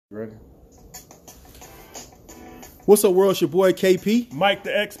Ready? What's up, world? It's your boy KP. Mike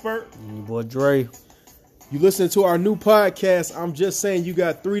the Expert. And your boy Dre. You listen to our new podcast. I'm just saying, you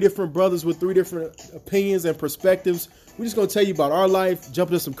got three different brothers with three different opinions and perspectives. We're just going to tell you about our life,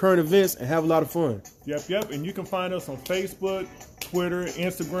 jump into some current events, and have a lot of fun. Yep. And you can find us on Facebook, Twitter,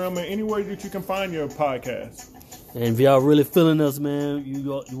 Instagram, and anywhere that you can find your podcast. And if y'all really feeling us, man, you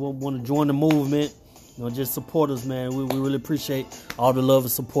want to join the movement, just support us, man. We really appreciate all the love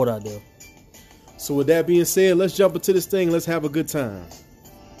and support out there. So with that being said, let's jump into this thing. Let's have a good time.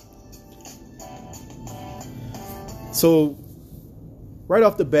 So right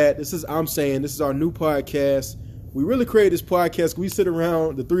off the bat, this is our new podcast. We really created this podcast. We sit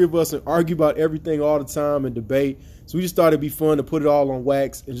around, the three of us, and argue about everything all the time and debate. So we just thought it'd be fun to put it all on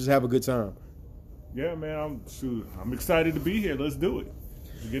wax and just have a good time. Yeah, man, I'm excited to be here. Let's do it.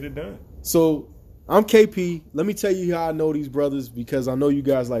 Let's get it done. So I'm KP. Let me tell you how I know these brothers, because I know you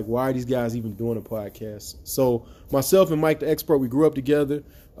guys like, why are these guys even doing a podcast? So myself and Mike the Expert, we grew up together.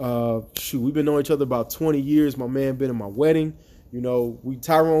 We've been knowing each other about 20 years. My man been in my wedding. We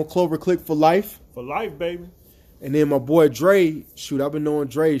Tyrone Clover Click for life. For life, baby. And then my boy Dre, I've been knowing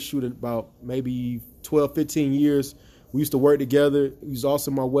Dre about maybe 12, 15 years. We used to work together. He was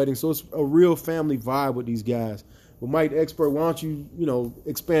also in my wedding. So it's a real family vibe with these guys. But Mike the Expert, why don't you,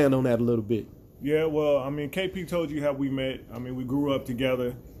 expand on that a little bit? Yeah, well, KP told you how we met. we grew up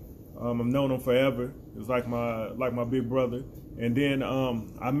together. I've known him forever. It was like my big brother. And then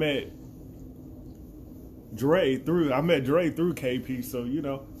I met Dre through KP. So,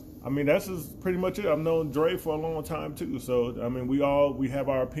 that's just pretty much it. I've known Dre for a long time too. So, we have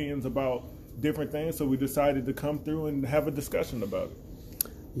our opinions about different things. So we decided to come through and have a discussion about it.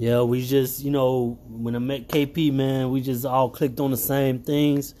 Yeah, we just, when I met KP, man, we just all clicked on the same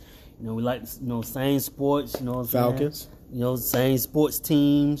things. We like, same sports, Falcons. Same sports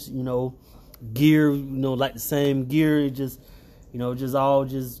teams, gear, like the same gear. Just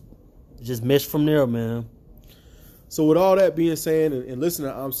mesh from there, man. So with all that being said, and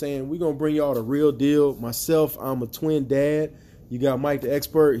listening, I'm saying we're going to bring y'all the real deal. Myself, I'm a twin dad. You got Mike the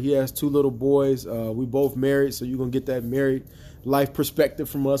Expert. He has two little boys. We both married, so you're going to get that married life perspective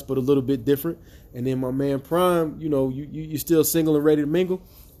from us, but a little bit different. And then my man Prime, you still single and ready to mingle?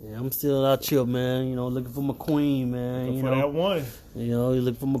 Yeah, I'm still out chill, man. Looking for my queen, man. Looking for that one. You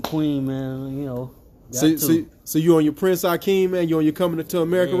looking for my queen, man. So you on your Prince Hakeem, man? You on your coming to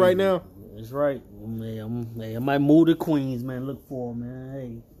America right now? That's right. I might move to Queens, man. Look for him,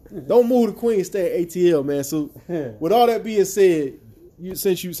 man. Hey. Don't move to Queens. Stay at ATL, man. So with all that being said,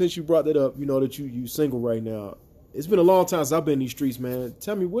 since you brought that up, that you single right now. It's been a long time since I've been in these streets, man.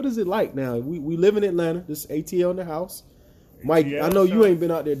 Tell me, what is it like now? We live in Atlanta. This ATL in the house. Mike, I know you ain't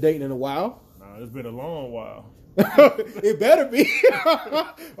been out there dating in a while. Nah, it's been a long while. It better be.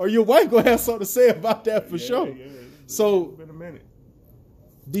 Or your wife gonna have something to say about that for sure. Yeah. So it's been a minute.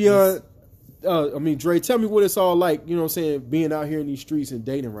 Dre, tell me what it's all like, being out here in these streets and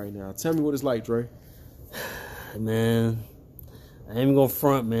dating right now. Tell me what it's like, Dre. Man, I ain't even gonna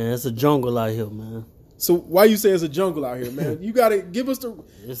front, man. It's a jungle out here, man. So why you say it's a jungle out here, man? You gotta give us hold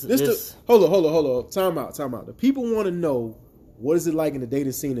on. Time out. The people want to know, what is it like in the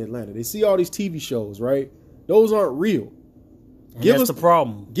dating scene in Atlanta? They see all these TV shows, right? Those aren't real. That's the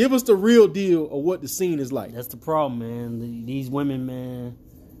problem. Give us the real deal of what the scene is like. That's the problem, man. These women, man,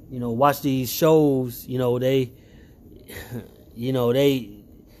 watch these shows, they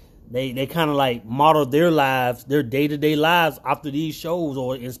kind of like model their lives, their day-to-day lives after these shows,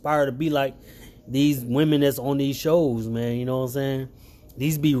 or inspired to be like these women that's on these shows, man. You know what I'm saying?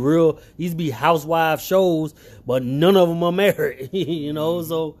 These be housewife shows, but none of them are married.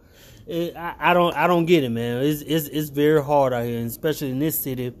 So I don't get it, man. It's very hard out here, and especially in this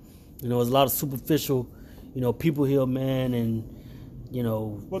city. There's a lot of superficial, people here, man, and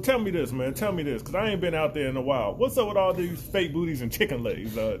Well, tell me this, man. Because I ain't been out there in a while. What's up with all these fake booties and chicken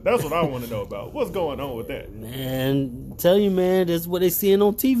legs? That's what I want to know about. What's going on with that? Man, tell you, man, that's what they seeing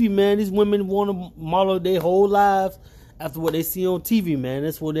on TV, man. These women want to model their whole lives after what they see on TV, man.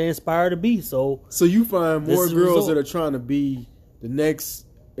 That's what they're inspired to be. So you find more girls that are trying to be the next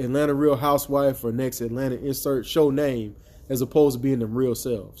Atlanta Real Housewife or next Atlanta insert show name, as opposed to being them real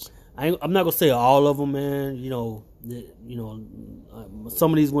selves. I'm not gonna say all of them, man.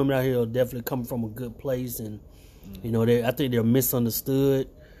 Some of these women out here are definitely coming from a good place, and I think they're misunderstood.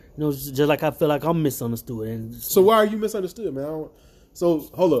 Just like I feel like I'm misunderstood. And so why are you misunderstood, man? So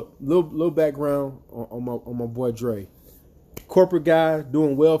hold up, little background on my boy Dre. Corporate guy,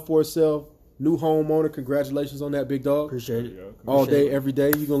 doing well for himself. New homeowner. Congratulations on that, big dog. Appreciate it. All day, every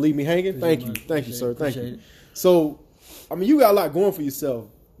day. You gonna leave me hanging? Thank you, sir. Thank you. So, you got a lot going for yourself.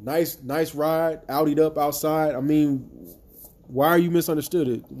 nice ride, outed up outside. I mean, why are you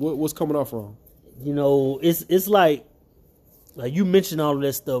misunderstood? What's coming off wrong? You know, it's like you mentioned all of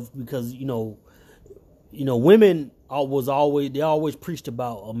that stuff because women always preached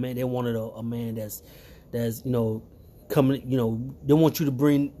about a man. They wanted a man that's coming. They want you to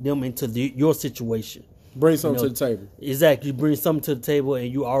bring them into your situation. Bring something to the table. Exactly, you bring something to the table,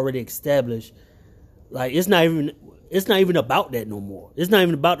 and you already established. Like it's not even about that no more. It's not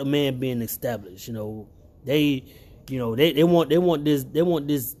even about the man being established. They want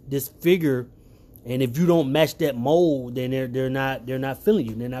this figure, and if you don't match that mold, then they're not feeling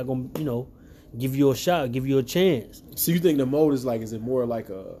you. They're not gonna give you a shot, give you a chance. So you think the mold is it more like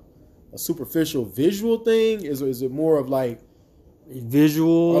a superficial visual thing? Is it more of like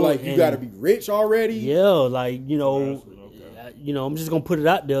visual, or like you got to be rich already? Yeah, I'm just gonna put it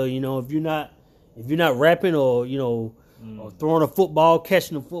out there. If you're not rapping or or throwing a football,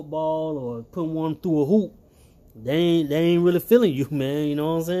 catching a football, or putting one through a hoop, they ain't really feeling you, man. You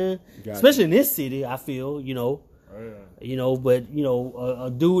know what I'm saying? Gotcha. Especially in this city, I feel. But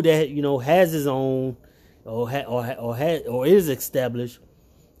a dude that has his own or is established,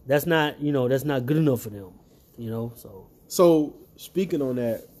 that's not good enough for them. So speaking on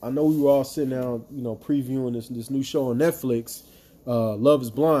that, I know we were all sitting down, previewing this new show on Netflix, Love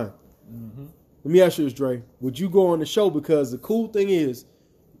Is Blind. Mm-hmm. Let me ask you this, Dre. Would you go on the show? Because the cool thing is,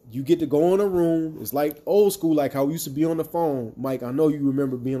 you get to go in a room. It's like old school, like how we used to be on the phone. Mike, I know you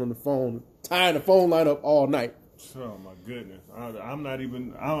remember being on the phone, tying the phone line up all night. Oh, my goodness. I'm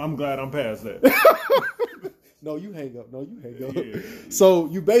glad I'm past that. No, you hang up. Yeah. So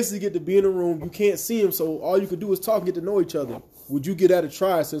you basically get to be in a room. You can't see him, so all you can do is talk and get to know each other. Would you get that a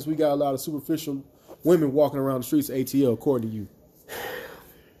try since we got a lot of superficial women walking around the streets of ATL, according to you?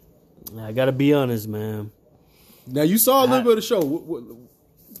 I got to be honest, man. Now, you saw a little bit of the show. Would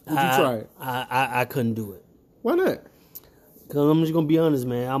you try it? I couldn't do it. Why not? Because I'm just going to be honest,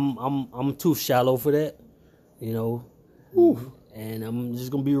 man. I'm too shallow for that, Ooh. And I'm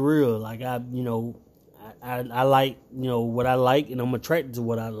just going to be real. Like, I like, what I like, and I'm attracted to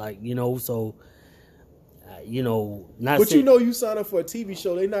what I like, so, not But you sign up for a TV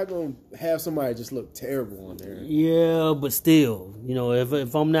show, they're not going to have somebody just look terrible on there. Yeah, but still,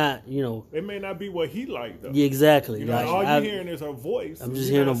 if I'm not, It may not be what he liked, though. Yeah, exactly. All you're hearing is her voice. I'm just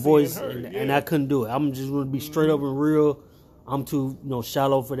hearing her voice, and I couldn't do it. I'm just going to be straight up and real. I'm too,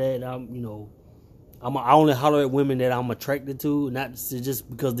 shallow for that. I only holler at women that I'm attracted to, not just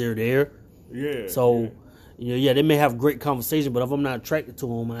because they're there. Yeah. So, they may have great conversation, but if I'm not attracted to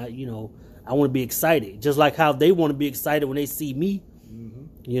them, I want to be excited. Just like how they want to be excited when they see me,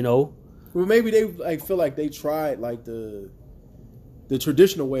 Well, maybe they feel like they tried the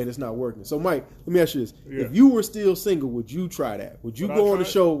traditional way and it's not working. So, Mike, let me ask you this. Yeah. If you were still single, would you try that? Would you go on the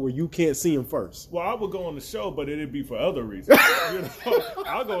show where you can't see him first? Well, I would go on the show, but it'd be for other reasons.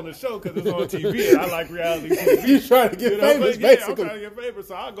 I'll go on the show because it's on TV and I like reality TV. You're trying to get famous, basically. I'm trying to get famous,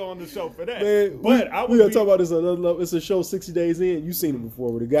 so I'll go on the show for that. Man, but we gotta talk about this. It's a show, 60 Days In. You've seen it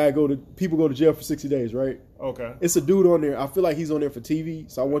before, where the guy people go to jail for 60 days, right? Okay. It's a dude on there. I feel like he's on there for TV,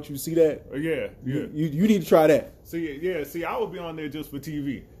 so I want you to see that. Yeah. You need to try that. See, I would be on there just for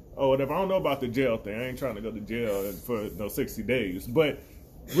TV. Oh, and if I don't know about the jail thing, I ain't trying to go to jail for 60 days. But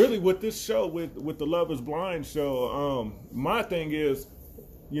really, with this show, with the Love Is Blind show, my thing is,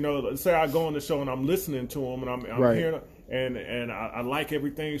 let's say I go on the show and I'm listening to him and I'm right. hearing, and I like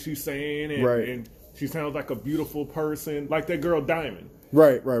everything she's saying, and she sounds like a beautiful person, like that girl Diamond.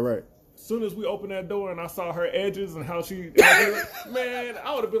 Right. As soon as we opened that door and I saw her edges and how she, man,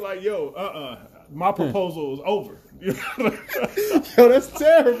 I would have been like, my proposal is over. Yo, that's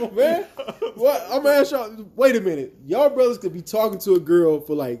terrible, man. What? I'm gonna ask y'all. Wait a minute. Y'all brothers could be talking to a girl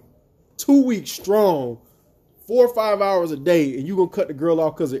for like 2 weeks strong, 4 or 5 hours a day, and you gonna cut the girl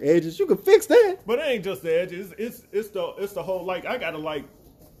off because of edges? You can fix that. But it ain't just the edges. It's the whole, like, I gotta like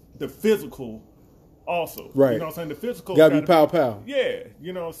the physical also. Right. You know what I'm saying? The physical gotta be pow. Yeah.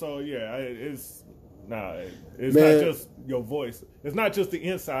 So it's not Man. just your voice. It's not just the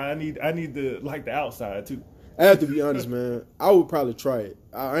inside. I need the the outside too. I have to be honest, man. I would probably try it.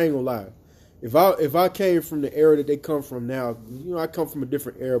 I ain't gonna lie. If I came from the era that they come from now, I come from a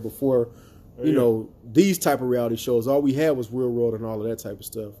different era before, these type of reality shows. All we had was Real World and all of that type of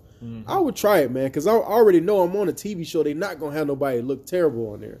stuff. Mm-hmm. I would try it, man, because I already know I'm on a TV show. They're not gonna have nobody look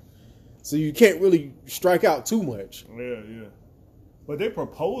terrible on there, so you can't really strike out too much. Yeah. But they're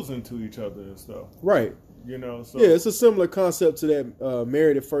proposing to each other and stuff, right? So yeah, it's a similar concept to that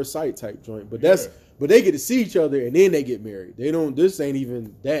Married at First Sight type joint, but but they get to see each other and then they get married. They don't. This ain't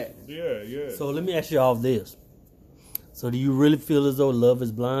even that. Yeah. So let me ask you all this. So do you really feel as though love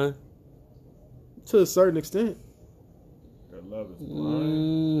is blind? To a certain extent. That love is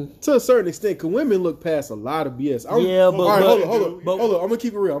blind. To a certain extent, because women look past a lot of BS. But all right, hold on. but- I'm gonna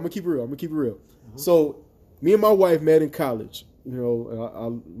keep it real. So, me and my wife met in college. You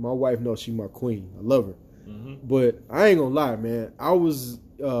know, my wife knows she's my queen. I love her. But I ain't gonna lie, man. I was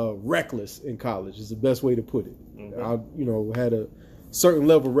reckless in college. Is the best way to put it. I, had a certain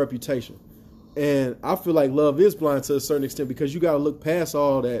level of reputation, and I feel like love is blind to a certain extent because you got to look past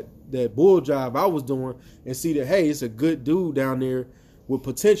all that bull jive I was doing and see that, hey, it's a good dude down there with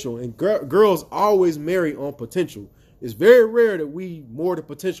potential. And girls always marry on potential. It's very rare that we more the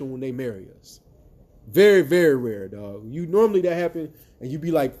potential when they marry us. Very, very rare, dog. You normally that happen and you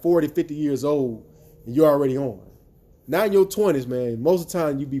be like 40, 50 years old and you're already on. Not in your 20s, man. Most of the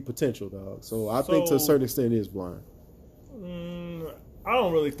time you be potential, dog. So I think to a certain extent it is blind. I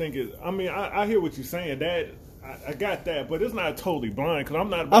don't really think it. I mean, I hear what you're saying. That I got that, but it's not totally blind because I'm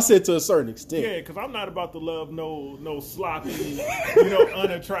not. I said to a certain extent. Yeah, because I'm not about to love no sloppy,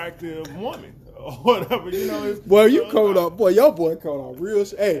 unattractive woman or whatever. Boy, you coming up, boy. Your boy coming out real.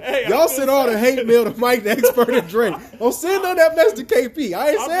 Hey, y'all send all the hate mail to Mike the Expert and Drake. Don't send on that message to KP.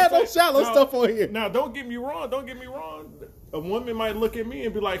 I ain't saying no shallow stuff on here. Now, don't get me wrong. A woman might look at me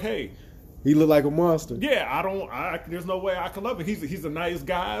and be like, "Hey, he look like a monster." Yeah, there's no way I can love him. He's a nice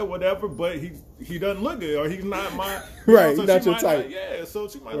guy, whatever, but he doesn't look good, or he's not my right. So he's not your type. So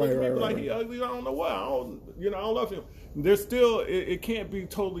she might look at me and be like, he ugly. I don't know why. I don't love him. There's still it can't be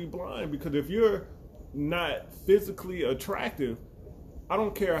totally blind because if you're not physically attractive, I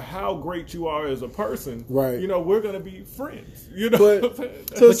don't care how great you are as a person. Right. We're gonna be friends. But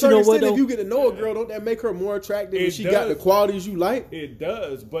to a certain extent, if you get to know a girl, don't that make her more attractive if she got the qualities you like? It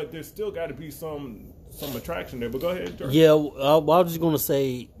does, but there's still got to be some attraction there. But go ahead, Jordan. Yeah, I was just gonna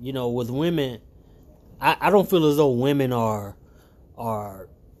say, with women, I don't feel as though women are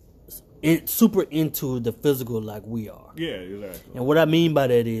super into the physical like we are. Yeah, exactly. And what I mean by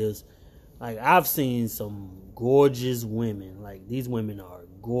that is, like, I've seen some gorgeous women. Like, these women are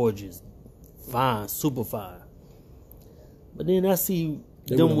gorgeous, fine, super fine. But then I see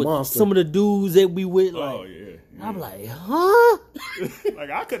them with some of the dudes that we with. Like, oh yeah. I'm like, huh? Like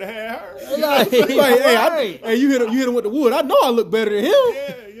I could have had her. Hey, you hit him with the wood. I know I look better than him.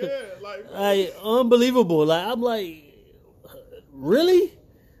 Yeah. Like unbelievable. Like I'm like, really?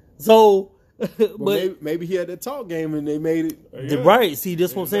 So, but maybe he had that talk game and they made it right. See,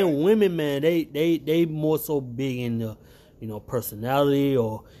 that's what I'm saying. Women, man, they more so big in the personality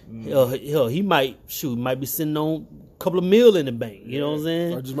or hell, he might be sitting on a couple of mil in the bank. You know what I'm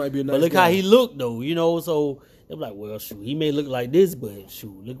saying? Or just might be a nice but look guy. how he looked though. So I'm like, well, shoot, he may look like this, but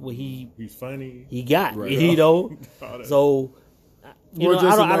shoot, look what he's funny. He got right. So I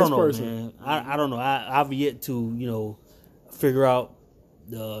don't know, person. man. I don't know. I've yet to figure out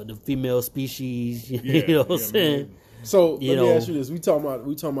the female species. You know what I'm saying? So let me ask you this: we talking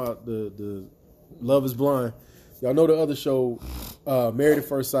about the Love Is Blind. Y'all know the other show, Married at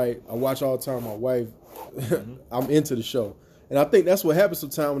First Sight. I watch all the time. My wife, I'm into the show, and I think that's what happens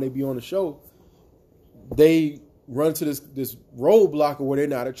sometimes when they be on the show. They run to this roadblock where they're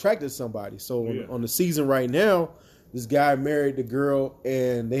not attracted to somebody. So on the season right now, this guy married the girl,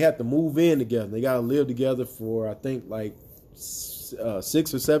 and they have to move in together. They got to live together for I think like 6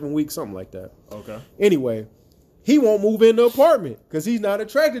 or 7 weeks, something like that. Okay. Anyway, he won't move in the apartment because he's not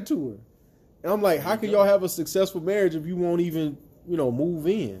attracted to her. And I'm like, how can y'all have a successful marriage if you won't even, move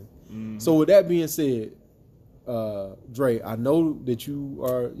in? Mm-hmm. So with that being said, Dre, I know that you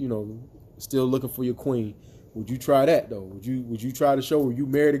are, still looking for your queen. Would you try that though? Would you try the show where you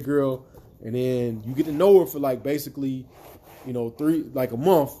married a girl and then you get to know her for like basically, a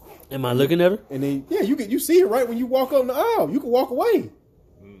month? Am I looking at her? And then you see her right when you walk up the aisle. You can walk away.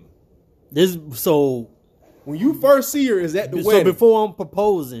 When you first see her, is at the wedding. So before I'm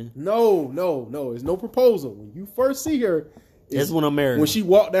proposing. No. It's no proposal. When you first see her, that's when I'm married. When she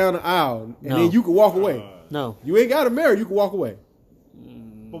walked down the aisle, and then you can walk away. No. You ain't got to marry. You can walk away.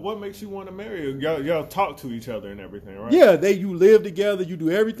 But what makes you want to marry her? Y'all talk to each other and everything, right? Yeah, you live together. You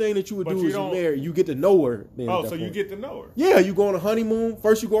do everything that you would do as you married. You get to know her. You get to know her. Yeah, you go on a honeymoon.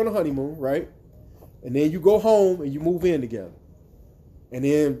 First you go on a honeymoon, right? And then you go home and you move in together. And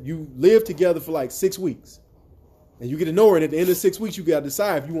then you live together for like 6 weeks. And you get to know her, and at the end of 6 weeks, you got to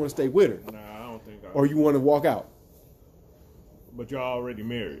decide if you want to stay with her. Nah, I don't think or you want to walk out. But you're already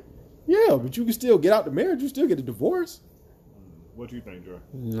married. Yeah, but you can still get out the marriage. You still get a divorce. What do you think, Joe?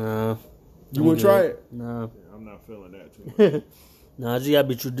 Nah. You want to try it? Nah. Yeah, I'm not feeling that too much. Nah, I just got to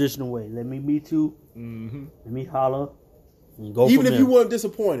be traditional way. Let me meet you. Mm-hmm. Let me holler. And go Even if there. you weren't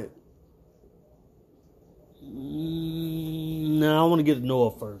disappointed. No, I want to get to know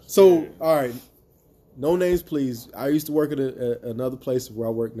her first. So, all right, no names, please. I used to work at another place where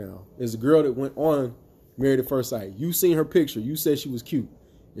I work now. There's a girl that went on Married at First Sight. You seen her picture. You said she was cute.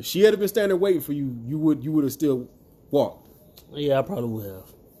 If she had been standing waiting for you, you would have still walked. Yeah, I probably would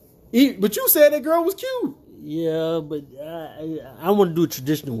have. But you said that girl was cute. Yeah, but I want to do it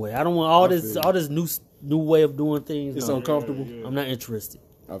traditional way. I don't want all this new way of doing things. It's No. uncomfortable. Yeah. I'm not interested.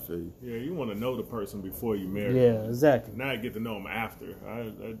 I feel you. Yeah, you want to know the person before you marry. Yeah, exactly. Now you get to know them after.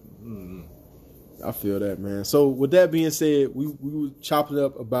 I feel that, man. So with that being said, we were chopping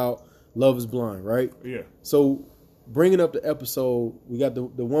up about Love is Blind, right? Yeah. So bringing up the episode, we got the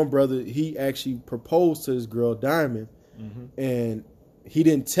one brother, he actually proposed to this girl, Diamond, and he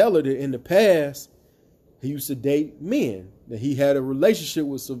didn't tell her that in the past he used to date men, that he had a relationship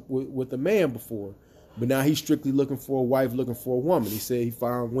with a man before, but now he's strictly looking for a wife, looking for a woman. He said he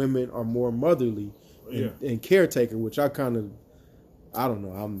found women are more motherly and caretaker, which I don't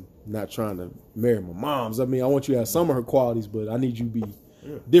know. I'm not trying to marry my moms. I mean, I want you to have some of her qualities, but I need you to be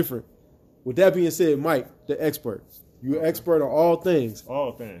different. With that being said, Mike, the expert, you're an expert on all things.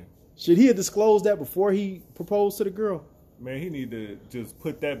 All things. Should he have disclosed that before he proposed to the girl? Man, he need to just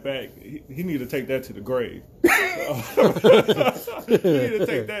put that back. He need to take that to the grave. He need to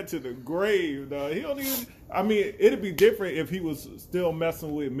take that to the grave, dog. He don't even. I mean, it'd be different if he was still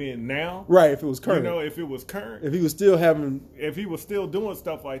messing with men now. Right, if it was current. You know, if it was current. If he was still having... If he was still doing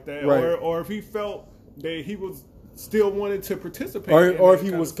stuff like that. Right. Or if he felt that he was still wanted to participate. Or if he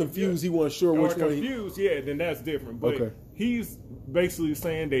was confused, he wasn't sure which one. Confused, then that's different. But he's basically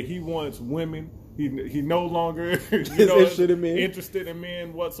saying that he wants women. He no longer interested in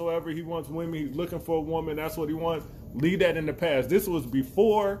men whatsoever. He wants women. He's looking for a woman. That's what he wants. Leave that in the past. This was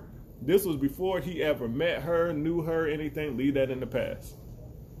before he ever met her, knew her, anything. Leave that in the past.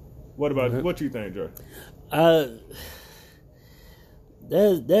 What about what you think, Joe?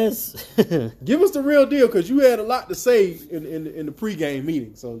 That's give us the real deal, because you had a lot to say in the pregame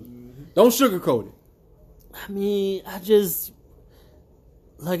meeting. So don't sugarcoat it. I mean, I just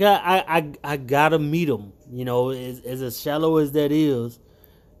like I gotta meet him. You know, as shallow as that is,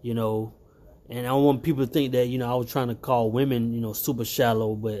 you know, and I don't want people to think that, you know, I was trying to call women, you know, super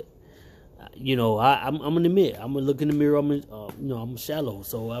shallow, but you know, I'm gonna admit, I'm gonna look in the mirror. I'm shallow,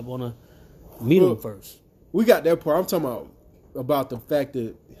 so I wanna meet him first. We got that part. I'm talking about the fact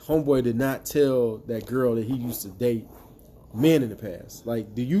that homeboy did not tell that girl that he used to date men in the past.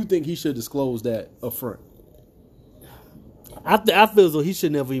 Like, do you think he should disclose that up front? I feel as though he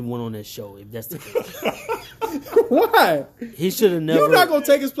should never even went on that show, if that's the case. Why? He should have never. You're not gonna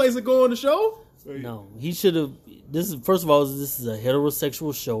take his place and go on the show? No, he should have. First of all, this is a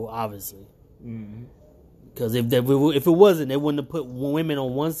heterosexual show, obviously. Because if it wasn't, they wouldn't have put women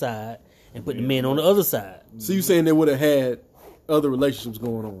on one side and put the men on the other side. So you saying they would have had other relationships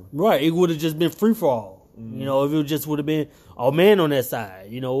going on? Right. It would have just been free for all. You know, if it just would have been a man on that side.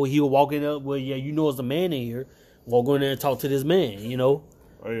 You know, he was walking up. Well, yeah, you know, there's a man in here. Walk in there and talk to this man. You know.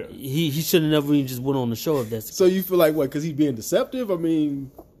 Oh, yeah. He should have never even just went on the show if that's. So you feel like what? Because he's being deceptive? I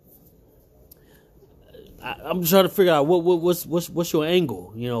mean, I'm trying to figure out what's your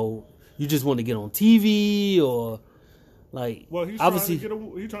angle. You know, you just want to get on TV or like. Well, he's obviously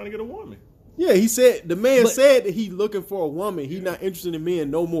trying to get a woman. Yeah, he said the man said that he's looking for a woman. He's not interested in men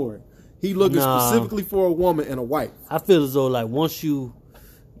no more. He looking specifically for a woman and a wife. I feel as though like once you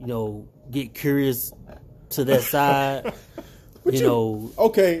know, get curious to that side. You know.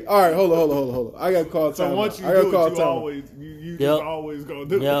 Okay, all right, hold on. I got to call time. So once you do it, you just always gonna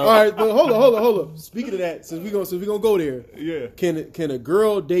do it. Yep. All right, but hold on. Speaking of that, since we gonna go there, yeah. Can a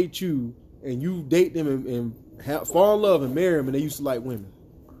girl date you and you date them and fall in love and marry them and they used to like women?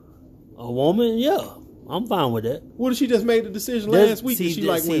 A woman, yeah, I'm fine with that. What if she just made the decision last week that she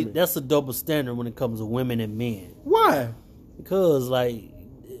like women? That's a double standard when it comes to women and men. Why? Because like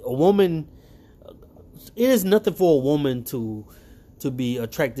a woman. It is nothing for a woman to be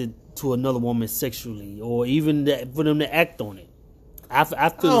attracted to another woman sexually, or even for them to act on it. I feel I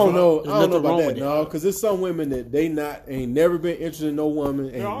don't know about that, with no, because there's some women that they ain't never been interested in no woman,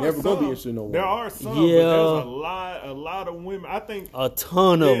 ain't never gonna be interested in no woman. There are some, but there's a lot of women. I think a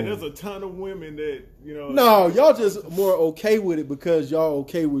ton of them. There's a ton of women that, you know. No, y'all just more okay with it because y'all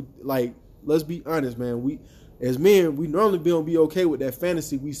okay with, like, let's be honest, man. We as men, we normally don't be okay with that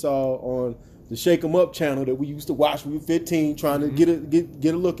fantasy we saw on the Shake 'Em Up channel that we used to watch when we were 15, trying to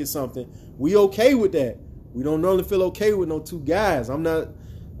get a look at something. We okay with that. We don't normally feel okay with no two guys. I'm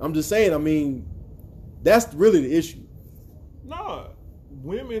just saying, I mean, that's really the issue. No,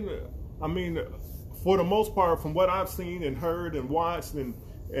 women, I mean, for the most part, from what I've seen and heard and watched and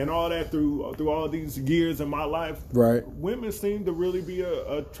and all that through all these years in my life, Right. women seem to really be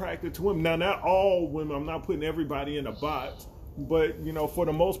attracted to women. Now, not all women. I'm not putting everybody in a box, but for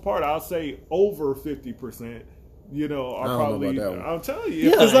the most part, I'll say over 50%. Are I don't know probably. about that one. I'm telling you,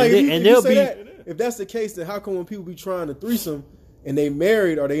 Yeah, It's like and if they'll you say be- that, if that's the case, then how come when people be trying to threesome and they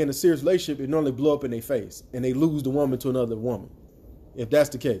married or they in a serious relationship, it normally blow up in their face and they lose the woman to another woman? If that's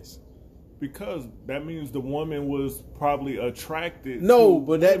the case. because that means the woman was probably attracted. No, to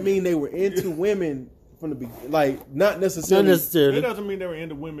but that women. mean they were into women from the beginning. Like, not necessarily. Not It necessarily. doesn't mean they were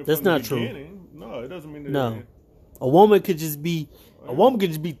into women That's from the not true. beginning. No, it doesn't mean that. No. A woman could just be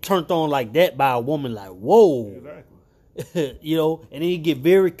turned on like that by a woman. Like, whoa. Exactly. And then you get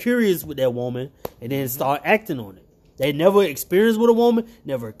very curious with that woman and then start acting on it. They never experienced with a woman,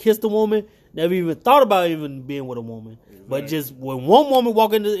 never kissed a woman, never even thought about even being with a woman. But just when one woman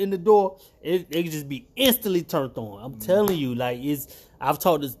walk in the door, it could just be instantly turned on. I'm telling you, I've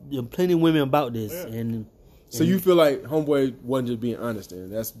talked to plenty of women about this, Yeah. and So you feel like homeboy wasn't just being honest, then?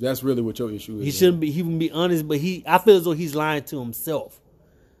 That's really what your issue is. he then. shouldn't be. He would be honest, but I feel as though he's lying to himself.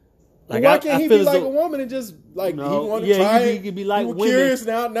 But why can't he feel be as like though- a woman and just like No, he wanted yeah, to try he it? could be like he was women. curious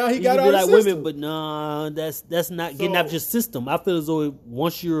now he He got could out be of like the system. women, but nah, that's not getting out of your system. I feel as though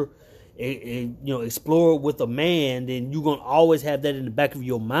once you're explore with a man, then you're gonna always have that in the back of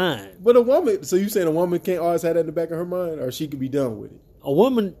your mind. But a woman, so you saying a woman can't always have that in the back of her mind, or she could be done with it? A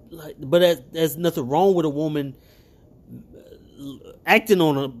woman, but there's nothing wrong with a woman acting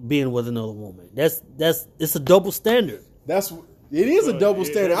on being with another woman. It's a double standard. It is a double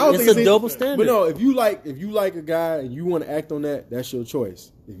standard. I don't It's think a double standard. But no, if you like a guy and you want to act on that, that's your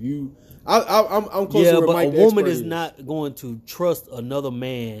choice. If you, I'm close to Yeah, where but Mike a the woman expert is not going to trust another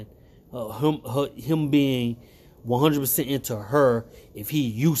man, him being 100% into her if he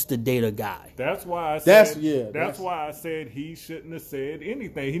used to date a guy. That's why I That's- said. yeah, That's that's- why I said he shouldn't have said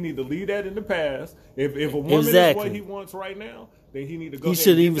anything. He need to leave that in the past. If a woman Exactly. is what he wants right now, then he need to go. He ahead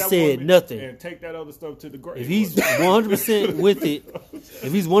shouldn't and even get that said woman nothing. and take that other stuff to the grave. If he's 100% with it,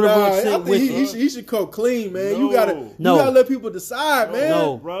 if he's Nah, I 100% think with he, it, he should come clean, man. No. You gotta let people decide, man.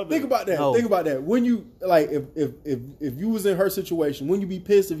 No. Brother. Think about that. No. Think about that. When you if you was in her situation, wouldn't you be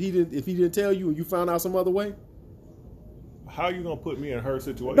pissed if he didn't tell you and you found out some other way? How you gonna put me in her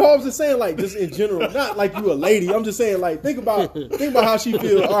situation? No, I was just saying, like, just in general, not like you a lady. I'm just saying, like, think about how she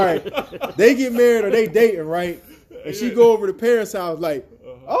feels. All right, they get married or they dating, right? And she go over to parents' house, like,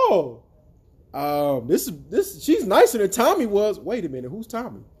 this she's nicer than Tommy was. Wait a minute, who's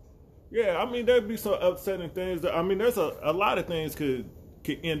Tommy? Yeah, I mean there'd be some upsetting things. I mean, there's a lot of things could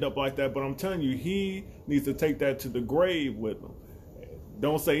end up like that. But I'm telling you, he needs to take that to the grave with him.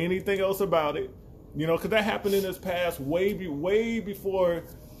 Don't say anything else about it. Because that happened in his past, way before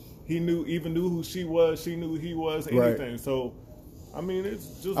he knew who she was. She knew who he was. Anything. Right. So, I mean,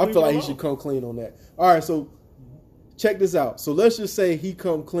 it's just. I leave feel it like he alone. should come clean on that. All right, so check this out. So let's just say he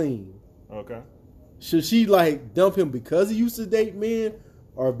come clean. Okay. Should she like dump him because he used to date men,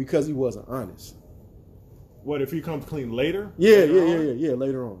 or because he wasn't honest? What if he comes clean later? Yeah, Later on? yeah.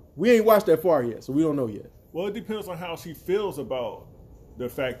 Later on, we ain't watched that far yet, so we don't know yet. Well, it depends on how she feels about the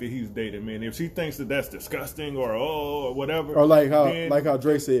fact that he's dating men. If she thinks that that's disgusting or whatever, Or like then- how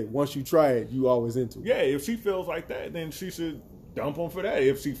Dre said, once you try it, you always into it. yeah, if she feels like that, then she should dump him for that.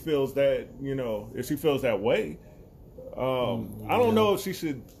 If she feels that, if she feels that way, I don't know if she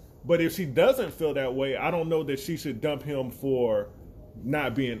should. But if she doesn't feel that way, I don't know that she should dump him for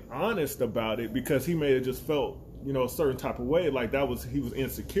not being honest about it, because he may have just felt, a certain type of way, like he was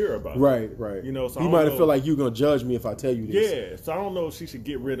insecure about it. Right. So I he don't might have know. felt like you're gonna judge me if I tell you this. Yeah, so I don't know if she should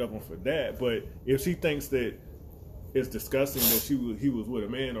get rid of him for that. But if she thinks that it's disgusting that he was with a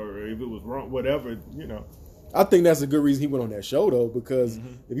man, or if it was wrong, whatever, I think that's a good reason he went on that show though, because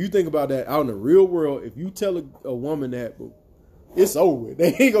if you think about that out in the real world, if you tell a woman that, it's over with.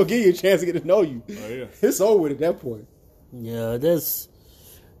 They ain't gonna give you a chance to get to know you. Oh, yeah. It's over with at that point. yeah, that's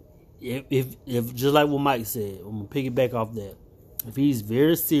if just like what Mike said, I'm gonna piggyback off that. If he's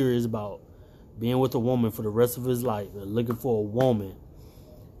very serious about being with a woman for the rest of his life or looking for a woman,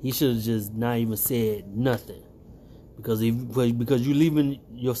 he should have just not even said nothing, because because you're leaving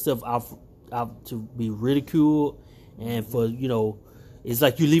yourself out to be ridiculed, and for it's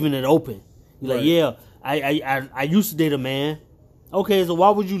like you're leaving it open. You're like, yeah, I used to date a man. Okay, so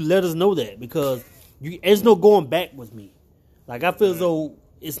why would you let us know that? Because there's no going back with me. Like, I feel as though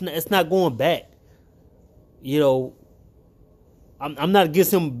it's not going back. I'm not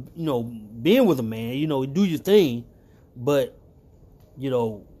against him, being with a man. Do your thing, but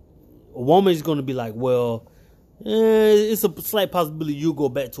a woman is going to be like, well, it's a slight possibility you'll go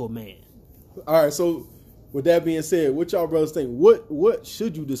back to a man. All right, so with that being said, what y'all brothers think? What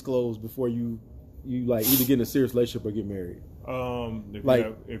should you disclose before you like either get in a serious relationship or get married?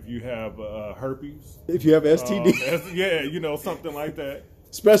 If you have herpes, if you have STD, yeah, something like that.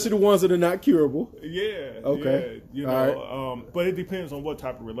 Especially the ones that are not curable. Yeah. Okay. Yeah, but it depends on what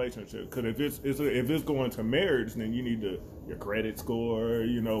type of relationship. Because if it's going to marriage, then you need your credit score.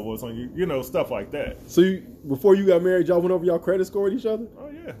 What's on you. Stuff like that. So before you got married, y'all went over y'all credit score with each other? Oh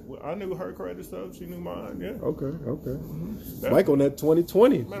yeah, I knew her credit stuff. She knew mine. Yeah. Okay. Mm-hmm. Mike on that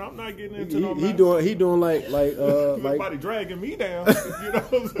 2020. Man, I'm not getting into he doing like somebody dragging me down.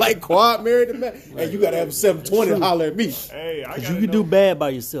 Like quad married to man. Hey, you gotta have a 720 to holler at me. Hey, you can do bad by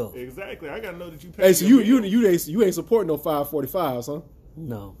yourself. Exactly. I gotta know that you pay. Hey, so you ain't supporting no 545s, huh?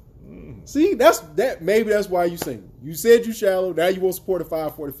 No. See, maybe that's why you single. You said you shallow, now you won't support a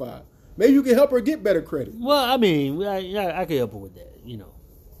 545. Maybe you can help her get better credit. Well, I mean, I can help her with that,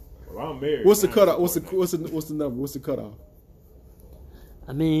 Well, I'm married. What's the cutoff? What's the number? What's the cutoff?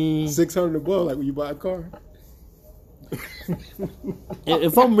 I mean, 600 above, like when you buy a car.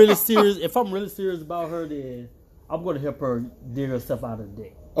 if I'm really serious about her, then I'm going to help her dig herself out of the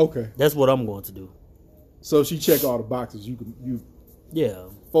debt. Okay, that's what I'm going to do. So if she check all the boxes, yeah.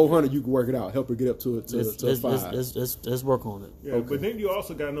 400, you can work it out. Help her get up to a 5. Let's work on it. Yeah, okay. But then you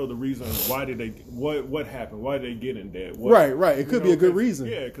also got to know the reason why did they what happened? Why did they get in debt? Right. It could be a good reason.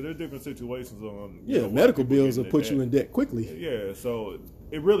 Yeah, because there's different situations on. Medical bills will put you in debt quickly. Yeah, so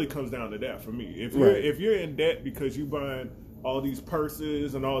it really comes down to that for me. If you're in debt because you buying all these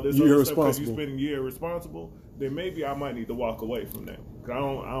purses and all this other stuff because you're spending irresponsible, then maybe I might need to walk away from that. Cause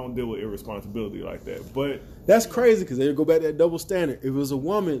I don't deal with irresponsibility like that. But that's crazy because they go back to that double standard. If it was a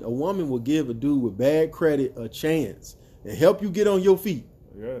woman will give a dude with bad credit a chance and help you get on your feet.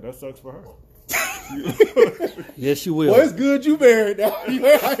 Yeah, that sucks for her. Yes, she will. Well, it's good you married now. You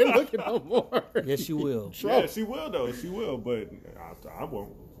ain't looking no more. Yes, she will. Yeah, she will though. She will, but I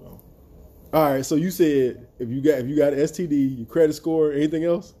won't. So. All right. So you said if you got STD, your credit score, anything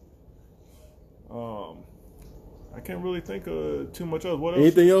else? I can't really think of too much else. What else?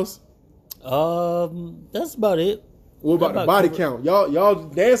 Anything else? That's about it. What about the body count? Y'all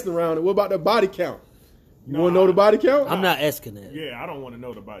dancing around it. What about the body count? You want to know the body count? I'm not asking that. Yeah, I don't want to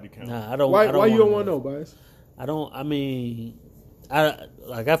know the body count. Nah, I don't. Why you don't want to know, Bias? I don't. I mean, I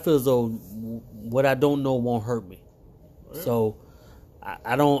feel as though what I don't know won't hurt me. Yeah. So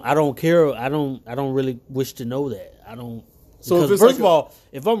I don't care. I don't really wish to know that. I don't. So because first of all,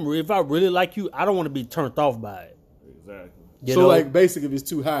 if I really like you, I don't want to be turned off by it. Exactly. So like basically, if it's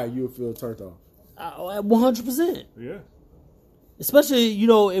too high, you'll feel turned off. 100%. Yeah. Especially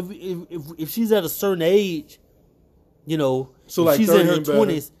if she's at a certain age, so like she's in her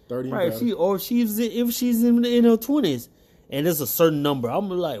 20s, right? If she's in her 20s, and there's a certain number, I'm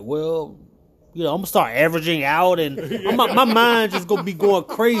like, well, I'm gonna start averaging out, and my mind just gonna be going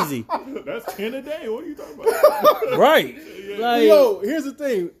crazy. That's 10 a day. What are you talking about? Right. Like, here's the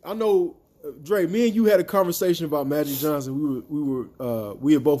thing. I know, Dre, me and you had a conversation about Magic Johnson.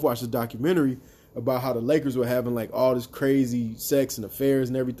 We had both watched a documentary about how the Lakers were having like all this crazy sex and affairs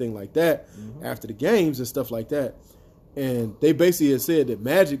and everything like that after the games and stuff like that. And they basically had said that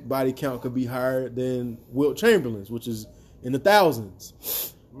Magic body count could be higher than Wilt Chamberlain's, which is in the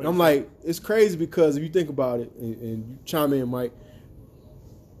thousands. And I'm like, it's crazy because if you think about it, and you chime in, Mike,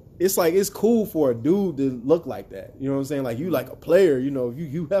 it's like it's cool for a dude to look like that. You know what I'm saying? Like you like a player, you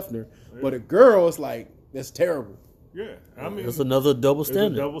Hefner. Yeah. But a girl, it's like, that's terrible. Yeah, I mean, it's another double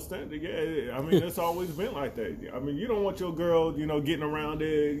standard. Double standard, yeah. I mean, it's always been like that. I mean, you don't want your girl, getting around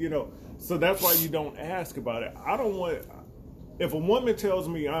it, So that's why you don't ask about it. I don't want. If a woman tells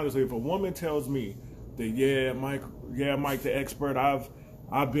me, honestly, that Mike the expert,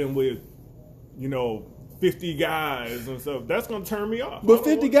 I've been with, 50 guys and stuff, that's gonna turn me off. But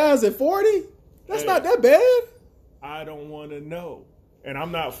 50 guys at 40, that's not that bad. I don't want to know. And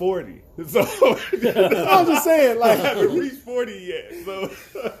I'm not 40, so I'm just saying, like, I haven't reached 40 yet, so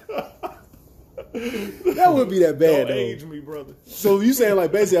that wouldn't be that bad. Don't age me, brother. So you saying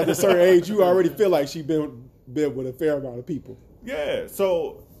like basically at a certain age, you already feel like she been with a fair amount of people. Yeah.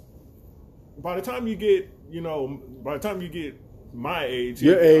 So by the time you get, my age,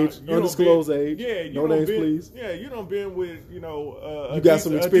 your age, undisclosed age, no names, please. Yeah, you don't been with, you got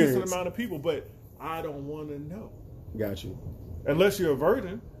some experience, a decent amount of people, but I don't want to know. Got you. Unless you're a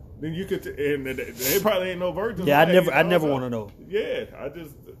virgin, then you could, and they probably ain't no virgins. Yeah, I never want to know. Yeah,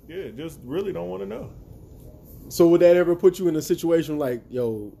 just really don't want to know. So would that ever put you in a situation like,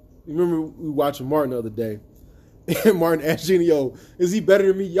 you remember we watching Martin the other day, and Martin asked Jenny, is he better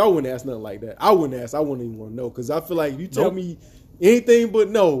than me? Y'all wouldn't ask nothing like that. I wouldn't ask. I wouldn't even want to know because I feel like if you tell me anything but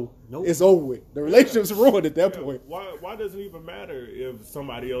no, Nope. it's over with. The relationship's ruined at that Yeah, point. why does it even matter if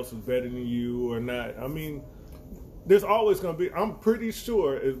somebody else is better than you or not? I mean, there's always going to be. I'm pretty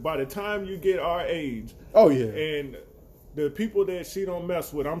sure by the time you get our age, Oh yeah, and the people that she don't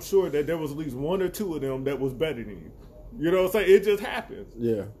mess with, I'm sure that there was at least one or two of them that was better than you. You know what I'm saying? It just happens.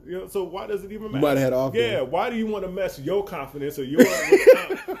 yeah. You know, so why does it even matter? might have had off Yeah, day. why do you want to mess your confidence or your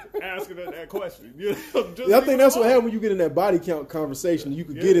asking her that question? You know, just Yeah, I leave think it that's what alone. happens when you get in that body count conversation. You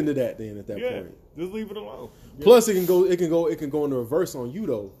could Yeah. get into that then at that Yeah, point. just leave it alone. Yeah. Plus, it can go in the reverse on you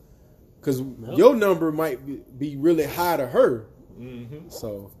though, because your number might be really high to her. Mm-hmm.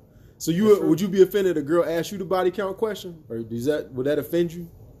 So That's would you be offended if a girl asked you the body count question, or would that offend you?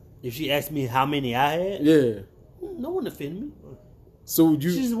 If she asked me how many I had, Yeah. no one offend me. So would She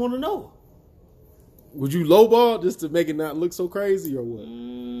you just want to know. lowball just to make it not look so crazy, or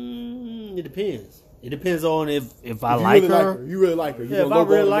what? It depends. It depends on if I If you like really her. You really like her. You Yeah, if gonna I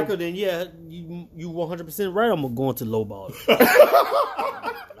really lowball like the her, then yeah, you 100% right. I'm going to lowball.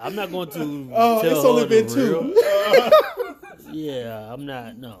 I'm not going to. Oh, tell it's only her been the two. real. Yeah, I'm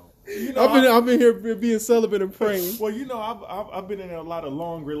not. No. You know, I've been here being celibate and praying. well, you know, I've been in a lot of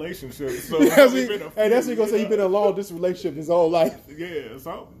long relationships, so That's it's what- been a hey, that's what few, you're gonna say. you You've been in a long distance relationship his whole life. know? Yeah,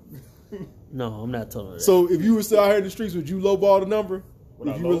 so No, I'm not telling her that. So if you were still out here in the streets, would you lowball the number? Would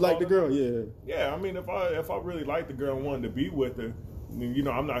I If you really like lowball the the girl, yeah. yeah. I mean, if I really like the girl and wanted to be with her, then, you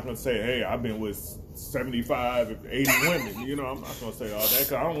know, I'm not gonna say, hey, I've been with 75, 80 women. You know, I'm not gonna say all that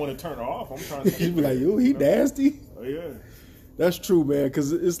because I don't want to turn her off. I'm trying to. You'd be like, yo, he nasty. Oh, yeah. That's true, man.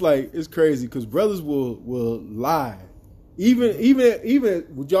 Because it's crazy. Because brothers will lie. Even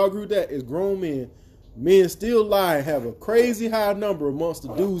would y'all agree with that? As grown men still lie and have a crazy high number amongst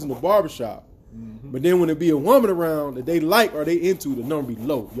the dudes in the barbershop. Mm-hmm. But then when there be a woman around that they like or they into, the number be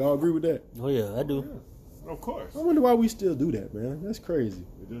low. Y'all agree with that? Oh yeah, I do. Of course. I wonder why we still do that, man. That's crazy.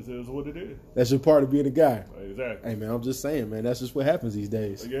 It just is what it is. That's just part of being a guy. Exactly. Hey, man, I'm just saying, man. That's just what happens these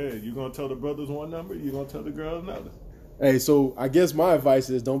days. Yeah, you're gonna tell the brothers one number, you're gonna tell the girls another. Hey, so I guess my advice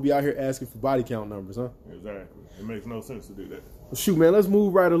is don't be out here asking for body count numbers, huh? Exactly. It makes no sense to do that. Well, shoot, man, let's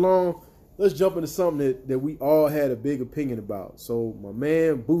move right along. Let's jump into something that we all had a big opinion about. So, my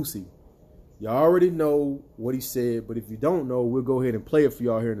man, Boosie. Y'all already know what he said, but if you don't know, we'll go ahead and play it for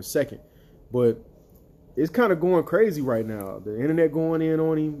y'all here in a second. But it's kind of going crazy right now. The internet going in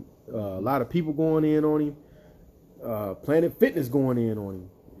on him. A lot of people going in on him. Planet Fitness going in on him.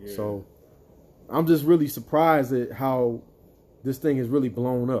 Yeah. So, I'm just really surprised at how this thing has really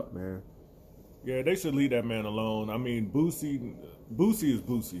blown up, man. Yeah, they should leave that man alone. I mean, Boosie is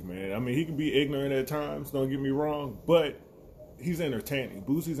Boosie, man. I mean, he can be ignorant at times, don't get me wrong, but he's entertaining.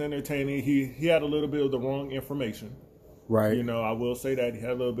 Boosie's entertaining. He had a little bit of the wrong information. Right. You know, I will say that he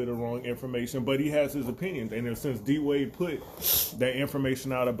had a little bit of wrong information, but he has his opinions. And since D-Wade put that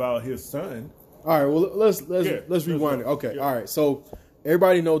information out about his son. All right, well, let's let's rewind it. go. Okay, Yeah. all right. So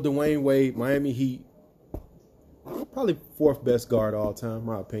everybody know Dwayne Wade, Miami Heat, probably fourth best guard of all time,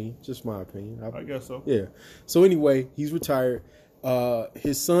 my opinion. Just my opinion. I guess so. Yeah. So anyway, he's retired.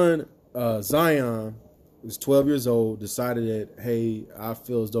 His son Zion was 12 years old. Decided that, hey, I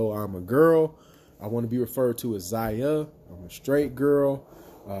feel as though I'm a girl. I want to be referred to as Zaya. I'm a straight girl.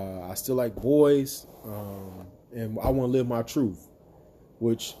 I still like boys, and I want to live my truth.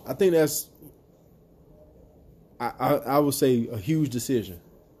 Which I think that's, I would say, a huge decision.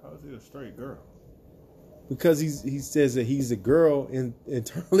 How is he a straight girl? Because he says that he's a girl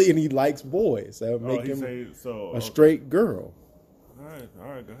internally and he likes boys. That would make he him say so. a straight girl. All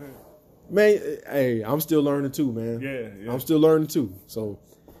right, go ahead. Man, hey, I'm still learning too, man. Yeah. I'm still learning too. So,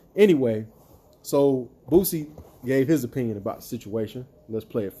 anyway, Boosie gave his opinion about the situation. Let's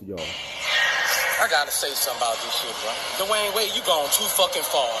play it for y'all. I gotta say something about this shit, bro. Dwayne Wade, you gone too fucking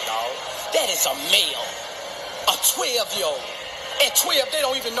far, dog. That is a male. A 12-year-old. At 12, they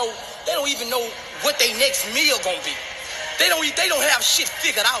don't even know what their next meal gonna be. They don't have shit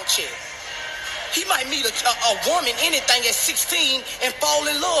figured out yet. He might meet a woman, anything, at 16 and fall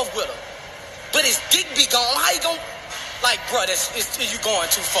in love with her. But his dick be gone. How you gonna... Like, bro, you going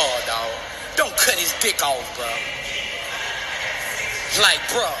too far, dog. Don't cut his dick off, bro. Like,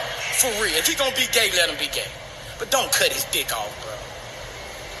 bro, for real. If he gonna be gay, let him be gay. But don't cut his dick off, bro.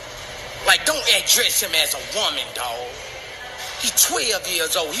 Like, don't address him as a woman, dog. He's 12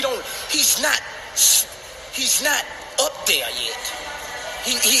 years old. He's not up there yet.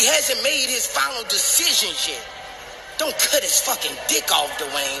 He hasn't made his final decisions yet. Don't cut his fucking dick off,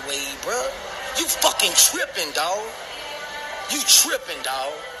 Dwayne Wade, bro. You fucking tripping, dog. You tripping,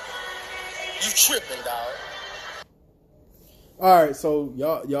 dog. All right, so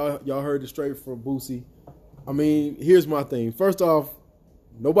y'all heard it straight from Boosie. I mean, here's my thing. First off,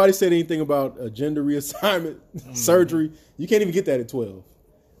 nobody said anything about a gender reassignment surgery. You can't even get that at 12.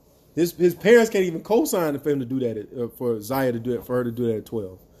 His parents can't even co-sign for him to do that, for Zaya to do it, for her to do that at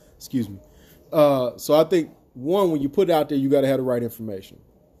 12. Excuse me. So I think, one, when you put it out there, you got to have the right information.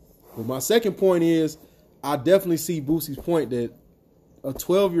 But my second point is, I definitely see Boosie's point that a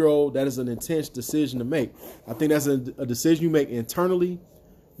 12-year-old, that is an intense decision to make. I think that's a decision you make internally.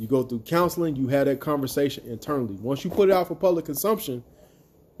 You go through counseling, you have that conversation internally. Once you put it out for public consumption,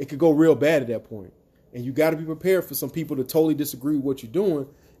 it could go real bad at that point. And you got to be prepared for some people to totally disagree with what you're doing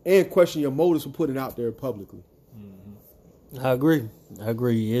and question your motives for putting it out there publicly. I agree.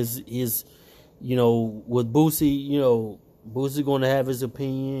 Is you know, with Boosie, you know, Boosie going to have his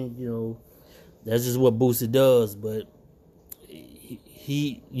opinion. You know, that's just what Boosie does. But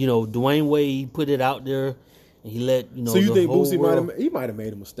he you know, Dwayne Wade, he put it out there, and he let, you know. So you the think whole Boosie world... might have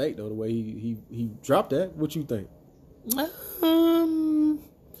made a mistake though, the way he dropped that? What you think?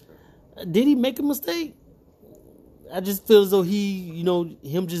 Did he make a mistake? I just feel as though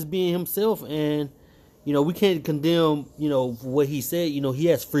him just being himself, and you know, we can't condemn, you know, for what he said. You know, he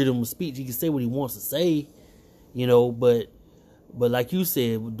has freedom of speech. He can say what he wants to say, you know, but like you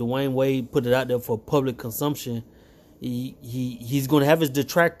said, Dwayne Wade put it out there for public consumption. He's going to have his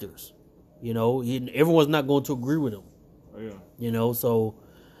detractors, you know. Everyone's not going to agree with him. Oh, yeah. You know, so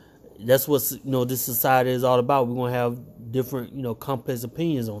that's what, you know, this society is all about. We're going to have different, you know, complex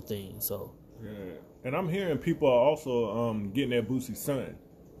opinions on things. So Yeah, and I'm hearing people are also getting at Boosie's son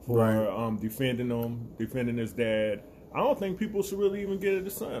for defending his dad. I don't think people should really even get at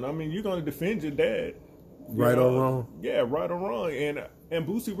his son. I mean, you're going to defend your dad, Right or wrong? Yeah, right or wrong. And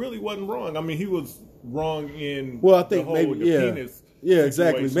Boosie really wasn't wrong. I mean, he was wrong in I think the maybe penis. Yeah,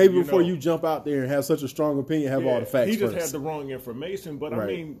 exactly. situation, Maybe before you jump out there and have such a strong opinion, have all the facts He just first. had the wrong information, but Right. I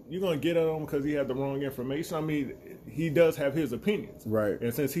mean, you're going to get at him because he had the wrong information. I mean, he does have his opinions. Right.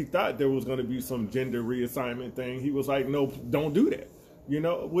 And since he thought there was going to be some gender reassignment thing, he was like, no, don't do that. You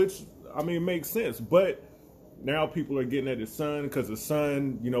know, which, I mean, makes sense. But now people are getting at his son because his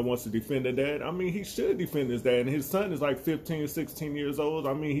son, you know, wants to defend the dad. I mean, he should defend his dad. And his son is like 15, 16 years old.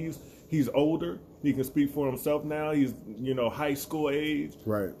 I mean, he's older. He can speak for himself now. He's, you know, high school age.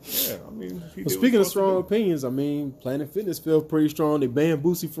 Right. Yeah, I mean, But speaking of strong opinions, I mean, Planet Fitness feels pretty strong. They banned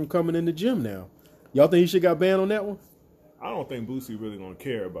Boosie from coming in the gym now. Y'all think he should got banned on that one? I don't think Boosie really gonna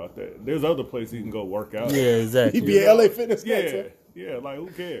care about that. There's other places he can go work out. yeah, exactly. He be at LA Fitness. Yeah, yeah. Like who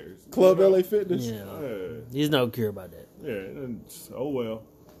cares? Club You know? LA Fitness. Yeah, Yeah, he's not care about that. yeah. And, oh well.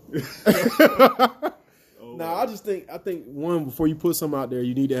 Nah, I think one, before you put something out there,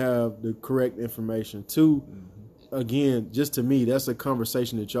 you need to have the correct information. Two, again, just to me, that's a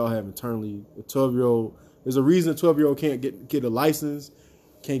conversation that y'all have internally. A 12-year-old, there's a reason a 12-year-old can't get a license,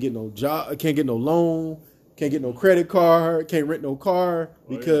 can't get no job, can't get no loan, can't get no credit card, can't rent no car,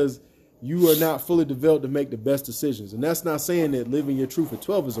 because you are not fully developed to make the best decisions. And that's not saying that living your truth at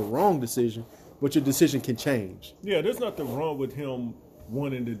 12 is a wrong decision, but your decision can change. Yeah, there's nothing wrong with him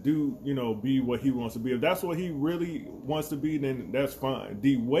wanting to do, you know, be what he wants to be. If that's what he really wants to be, then that's fine.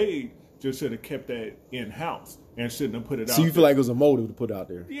 D Wade just should have kept that in house and shouldn't have put it out. So you feel like it was a motive to put out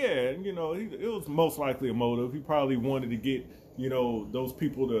there? Yeah, and you know, it was most likely a motive. He probably wanted to get, you know, those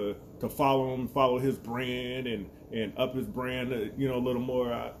people to follow him, follow his brand, and up his brand, you know, a little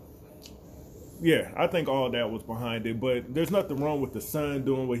more. Yeah, I think all that was behind it. But there's nothing wrong with the son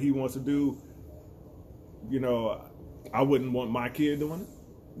doing what he wants to do. You know, I wouldn't want my kid doing it.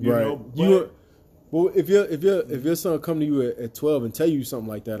 You know, but, well, if your son come to you at 12 and tell you something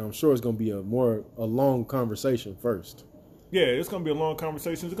like that, I'm sure it's going to be a long conversation first. yeah, it's going to be a long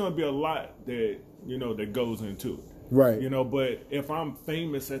conversation. There's going to be a lot that, you know, that goes into it. Right. You know, but if I'm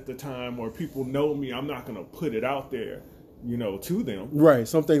famous at the time or people know me, I'm not going to put it out there, you know, to them. Right.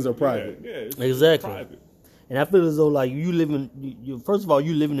 Some things are private. Yeah, it's Exactly. private. And I feel as though, like, first of all,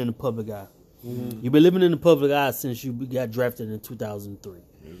 you living in the public eye. Mm-hmm. You've been living in the public eye since you got drafted in 2003.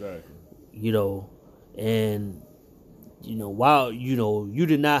 Exactly. You know, and, you know, while, you know, you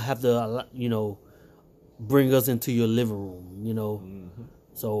did not have to, you know, bring us into your living room, you know. Mm-hmm.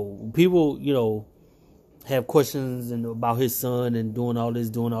 So people, you know, have questions about his son and doing all this,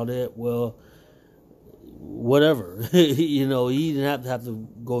 doing all that. Well, whatever. You know, he didn't have to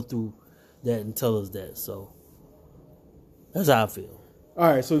go through that and tell us that. So that's how I feel. All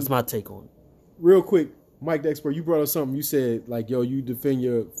right. So That's my take on it. real quick, Mike the Expert, you brought up something. You said, like, yo, you defend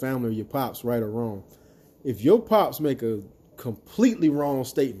your family or your pops, right or wrong. If your pops make a completely wrong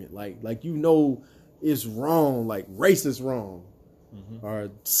statement, like you know it's wrong, like race is wrong, or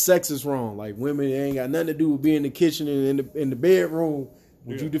sex is wrong, like women ain't got nothing to do with being in the kitchen and in the bedroom,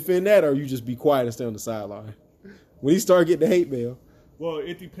 Would Yeah. you defend that, or you just be quiet and stay on the sideline? When he started getting the hate mail. Well,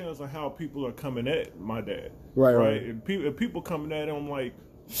 it depends on how people are coming at my dad. Right. If people coming at him like,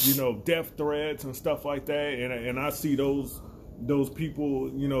 you know, death threats and stuff like that, and I see those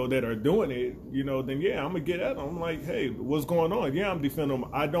people, you know, that are doing it, you know, then yeah, I'm gonna get at them. I'm like, hey, what's going on? Yeah, I'm defending him.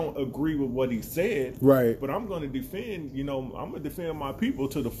 I don't agree with what he said, Right. But I'm gonna defend, you know, I'm gonna defend my people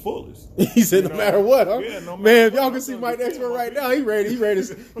to the fullest. He said, You no know? matter what, huh? Yeah, no matter Man, if what, y'all I'm can see gonna Mike the defend Expert my right people. now, he ready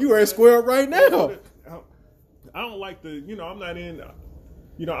to square up right now. I don't like the, you know, I'm not in,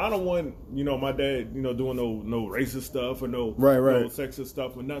 you know, I don't want, you know, my dad, you know, doing no racist stuff or no Right. no sexist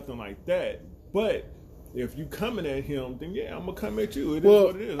stuff or nothing like that. But if you coming at him, then yeah, I'm gonna come at you. It is Well,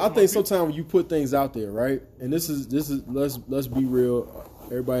 what it is. I think sometimes when you put things out there, right, and this is let's be real.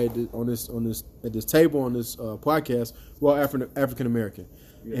 Everybody at this table on this podcast, we're all African American,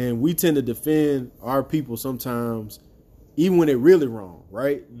 and we tend to defend our people sometimes, even when they're really wrong,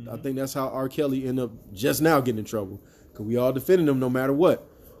 right? I think that's how R. Kelly ended up just now getting in trouble, because we all defending him no matter what.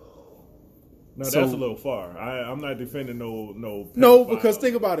 No, so- that's a little far. I'm not defending no. No, pedophile, because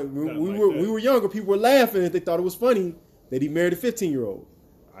think about it. When nothing we like were that. we were younger, people were laughing if they thought it was funny that he married a 15-year-old.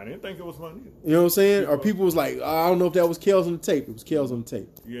 I didn't think it was funny. You know what I'm saying? Or people was like, I don't know if that was Kells on the tape. It was Kells on the tape.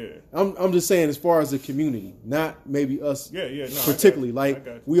 Yeah. I'm just saying as far as the community, not maybe us Yeah. No, particularly. I Like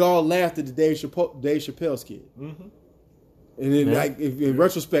got you. we all laughed at the Dave Chappelle skit. Mm-hmm. And then Yeah. like in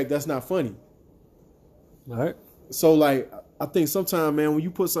retrospect, that's not funny. All right. So like I think sometimes, man, when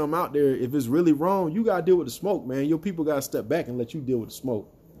you put something out there, if it's really wrong, you gotta deal with the smoke, man. Your people gotta step back and let you deal with the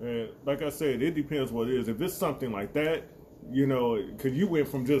smoke. And like I said, it depends what it is. If it's something like that, you know, because you went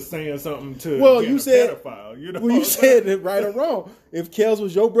from just saying something to Well, being you a said- pedophile. You know, Well, you said it right or wrong. If Kells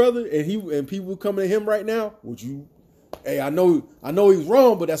was your brother and people coming at him right now, would you? Hey, I know he's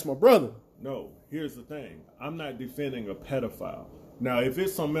wrong, but that's my brother. No, here's the thing. I'm not defending a pedophile. Now, if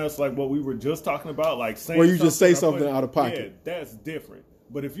it's something else like what we were just talking about, like saying Where you just say or something putting- out of pocket. yeah, that's different.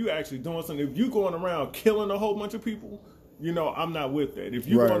 But if you actually doing something, if you going around killing a whole bunch of people, you know, I'm not with that. If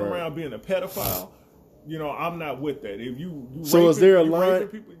you Right, going right. around being a pedophile, you know, I'm not with that. If you So raping, is there a you line raping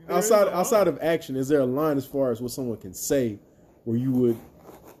people, there is a line. outside of action? Is there a line as far as what someone can say where you would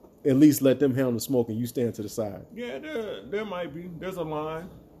at least let them handle the smoke and you stand to the side? Yeah, there might be. There's a line.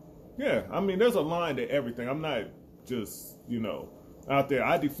 Yeah, I mean, there's a line to everything. I'm not just, you know, out there.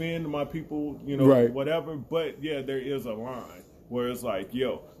 I defend my people, you know, Right. whatever. But yeah, there is a line where it's like,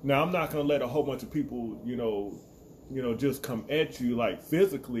 yo, now I'm not gonna let a whole bunch of people, you know, just come at you like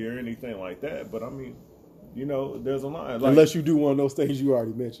physically or anything like that. But I mean, you know, there's a line. Like, Unless you do one of those things you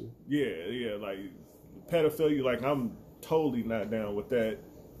already mentioned. yeah, like pedophilia. Like I'm totally not down with that.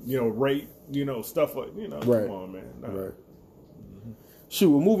 You know, rape. You know, stuff like, you know, Right. come on, man. Nah. Right. Shoot,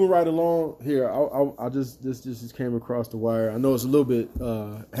 we're moving right along here. I just came across the wire. I know it's a little bit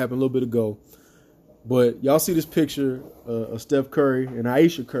happened a little bit ago, but y'all see this picture of Steph Curry and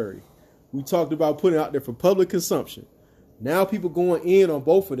Aisha Curry. We talked about putting it out there for public consumption. Now people going in on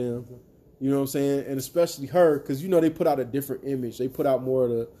both of them. You know what I'm saying, and especially her, because you know they put out a different image. They put out more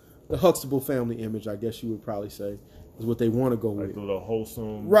of the Huxtable family image, I guess you would probably say, is what they want to go Like with. the little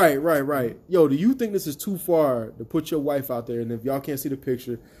wholesome. Right. Yo, do you think this is too far to put your wife out there? And if y'all can't see the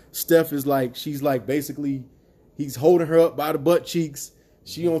picture, Steph is like, she's like basically, he's holding her up by the butt cheeks.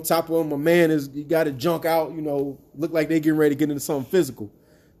 She on top of him. My man he got a junk out, you know, look like they getting ready to get into something physical.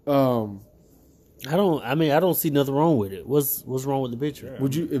 I don't see nothing wrong with it. What's wrong with the picture?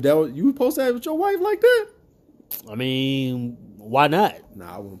 Would you, if that was, you would post that with your wife like that? I mean, why not?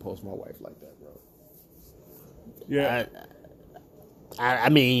 Nah, I wouldn't post my wife like that, bro. Yeah. I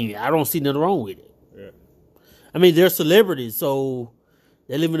mean, I don't see nothing wrong with it. Yeah. I mean, they're celebrities, so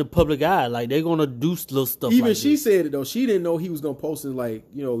they live in the public eye. Like, they're gonna do little stuff. Even like she this. said it though. She didn't know he was gonna post it. Like,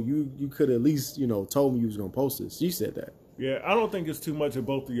 you know, you could at least, you know, told me you was gonna post this. She said that. Yeah, I don't think it's too much if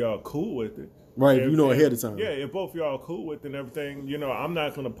both of y'all cool with it. Right, you know ahead of time. Yeah, if both of y'all cool with it and everything, you know, I'm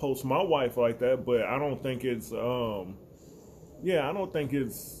not gonna post my wife like that, but I don't think it's I don't think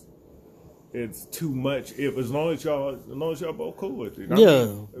it's too much if as long as y'all both cool with it. I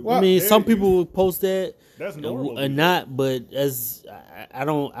mean, there some you- people will post that That's normal. and not, but as I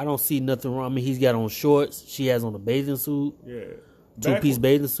don't see nothing wrong. I mean, he's got on shorts. She has on a bathing suit, Yeah. two-piece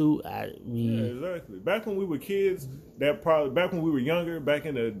bathing suit. I Yeah, mean, exactly. Back when we were kids, back when we were younger, back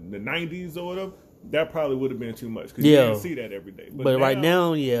in the 90s or whatever, that probably would have been too much because you Yeah. didn't see that every day. But right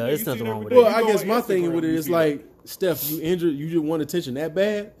now, yeah, you it's see nothing it wrong every with day. it. Well, You I go guess on my thing Instagram, with it you is see like, Steph, you injured, you just want attention that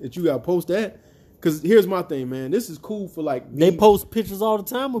bad that you got to post that? Because here's my thing, man. This is cool for like me. They post pictures all the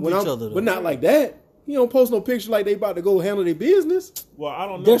time of when each I'm- other, though. but not like that. You don't post no picture like they about to go handle their business. Well, I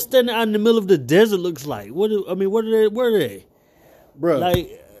don't know. They're standing out in the middle of the desert. Looks like what are they? Bruh.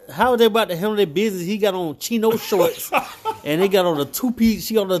 Like, how are they about to handle their business? He got on chino shorts, and they got on a 2-piece.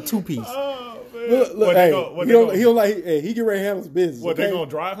 She on a 2-piece. Oh man. Look, What hey, they gonna- he don't like. Hey, he get ready to handle his business. What okay? they gonna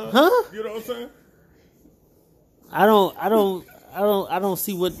dry hunt? Huh? You know what I'm saying? I don't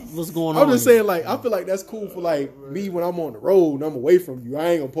see what's going on. I'm just saying, like, I feel like that's cool for like me when I'm on the road and I'm away from you.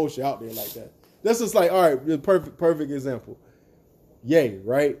 I ain't gonna post you out there like that. That's just like, all right, the perfect example. Yay,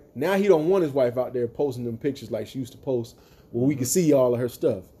 right? Now he don't want his wife out there posting them pictures like she used to post where we can see all of her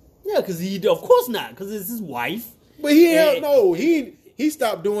stuff. Yeah, because of course not, because it's his wife. But he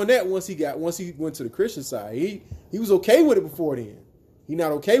stopped doing that once he went to the Christian side. He was okay with it before then. He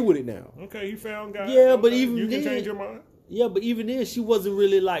not okay with it now. Okay, he found God. Yeah, but Okay, even you can then- change your mind. Yeah, but even then, she wasn't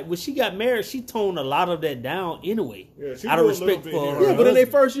really like when she got married. She toned a lot of that down anyway. Yeah, she out of do a little respect bit for here. her. Yeah, but in their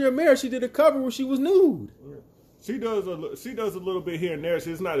husband. first year of marriage, she did a cover where she was nude. She does a little bit here and there.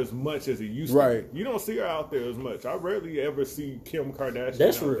 It's not as much as it used Right. to. You don't see her out there as much. I rarely ever see Kim Kardashian.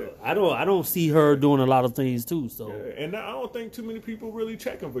 That's out real. there. I don't see her doing a lot of things too. So Yeah, and I don't think too many people really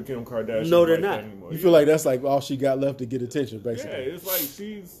checking for Kim Kardashian. No, they're like not. that anymore. You feel like that's like all she got left to get attention, Yeah, basically. it's like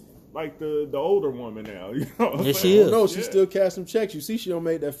she's like the older woman now. You know what I'm Yes, saying? she is. No, she Yeah. still cash some checks. You see, she don't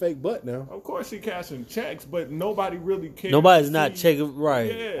make that fake butt now. Of course, she cashing checks, but nobody really cares. nobody's to not see- checking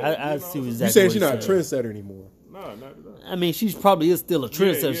right. Yeah, I you see know, exactly. You saying what she's you're not a trendsetter anymore? No, not at all. I mean, she's probably is still a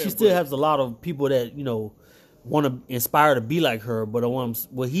trendsetter. yeah, She still but- has a lot of people that want to inspire to be like her. But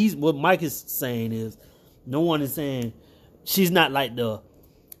what Mike is saying is, no one is saying she's not like the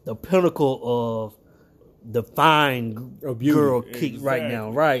pinnacle of the fine Of beauty. girl kick right now.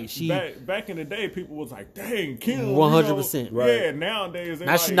 Exactly. Right? She back in the day, people was like, "Dang, Kim." 100%. Right. Yeah, nowadays they're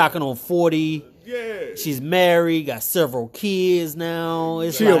now like, she's knocking on 40. Yeah, She's married, got several kids now.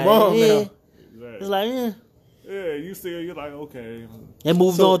 It's She a like, mom now. It's exactly. like, Yeah, you see her, you're like, okay. and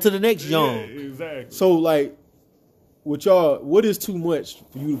moved So- on to the next Yeah, young. exactly. So, like, with y'all, what is too much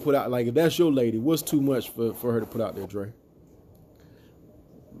for you to put out? Like, if that's your lady, what's too much for her to put out there, Dre?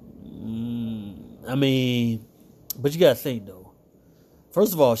 I mean, but you gotta think though.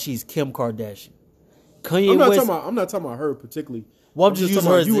 First of all, she's Kim Kardashian. Kanye I'm not West. talking about her particularly. Well, I'm just using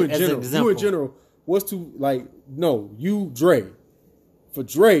her as you a- in as an general. example. You in general, what's too like? No, you Dre. For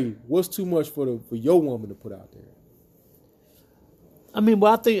Dre, what's too much for your woman to put out there? I mean,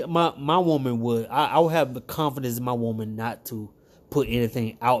 but I think my woman would. I would have the confidence in my woman not to put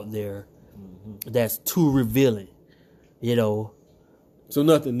anything out there that's too revealing. So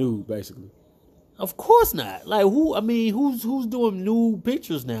nothing new, basically. Of course not. Like who? I mean, who's doing new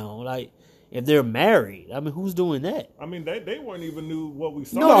pictures now? Like if they're married, I mean, who's doing that? I mean, they weren't even new what we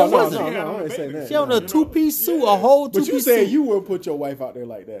saw. No, there She wasn't. had No, on I a ain't saying baby that. She on suit, a you know? 2-piece suit, Yeah. a whole But 2-piece you said suit. you wouldn't put your wife out there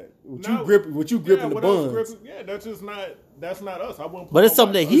like that. With No, you gripping the when I was buns. gripping- yeah, that's just not. That's not us. I wouldn't. Put But it's my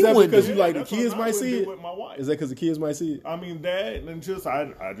something wife that he Is that wouldn't because do. you like the that's kids something I might wouldn't see do it? with my wife. Is that because the kids might see it? I mean that, and just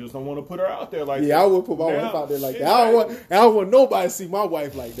I just don't want to put her out there like that. Yeah, I would put my Now- wife out there like that. Exactly. I don't want nobody to see my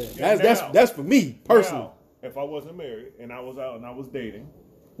wife like that. Yeah, That's for me personally. Now, if I wasn't married and I was out and I was dating,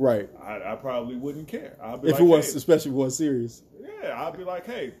 Right. I probably wouldn't care. I'd be If like, it was, hey, especially if it was serious. yeah, I'd be like,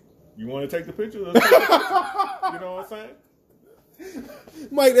 hey, you want to take the picture? Let's take the picture. You know what I'm saying?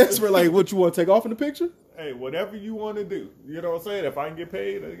 Mike, that's for like what you want to take off in the picture. Hey, whatever you want to do. You know what I'm saying? If I can get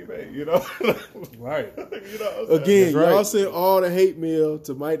paid, I get paid. You know? Right. You know what I'm saying? Again, That's right. y'all send all the hate mail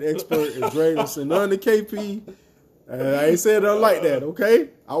to Mike the Expert and Dre. Don't send none to KP. I ain't saying nothing like that, okay?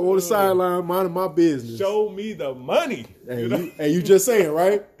 I want a sideline minding my business. Show me the money. You know? And you just saying,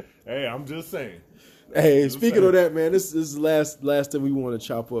 right? Hey, I'm just saying. Hey, speaking of that, man, this is the last thing we want to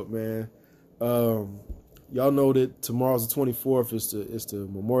chop up, man. Y'all know that tomorrow's the 24th. It's the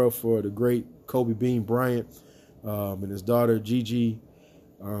memorial for the great Kobe Bean Bryant and his daughter Gigi.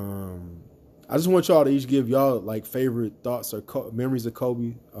 I just want y'all to each give y'all like favorite thoughts or memories of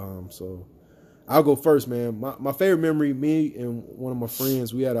Kobe. So I'll go first, man. My favorite memory, me and one of my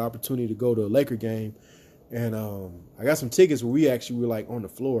friends, we had an opportunity to go to a Laker game, and I got some tickets where we actually were like on the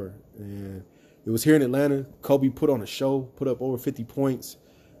floor, and it was here in Atlanta. Kobe put on a show, put up over 50 points,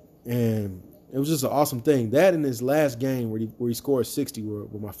 and it was just an awesome thing. That and his last game where he scored 60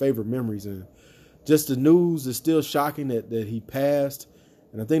 were my favorite memories, and just the news is still shocking that he passed.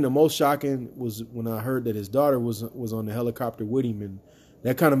 And I think the most shocking was when I heard that his daughter was on the helicopter with him, and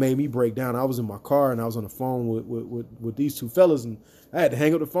that kind of made me break down. I was in my car and I was on the phone with these two fellas, and I had to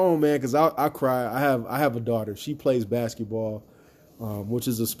hang up the phone, man, because I cry. I have a daughter. She plays basketball, which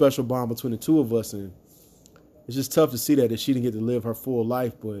is a special bond between the two of us, and it's just tough to see that she didn't get to live her full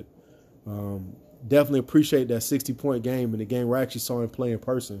life. But definitely appreciate that 60-point game and the game where I actually saw him play in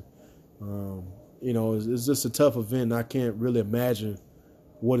person. It's just a tough event, and I can't really imagine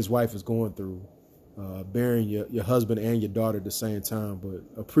what his wife is going through. burying your husband and your daughter at the same time. But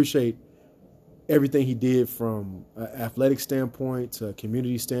appreciate everything he did from an athletic standpoint to a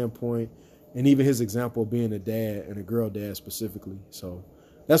community standpoint, and even his example of being a dad and a girl dad specifically. So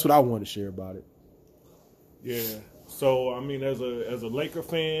that's what I wanted to share about it. Yeah. So I mean, as a Laker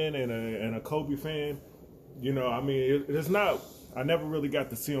fan and a Kobe fan, you know, I mean, it's not. I never really got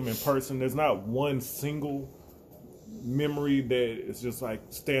to see him in person. There's not one single memory that is just like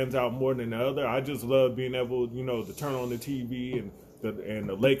stands out more than the other. I just love being able, you know, to turn on the TV and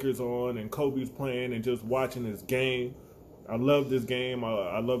the Lakers on and Kobe's playing and just watching his game. I love this game.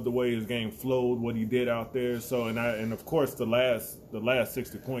 I love the way his game flowed, what he did out there. So and of course the last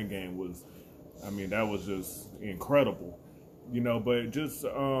 60-point game was, I mean, that was just incredible, you know. But just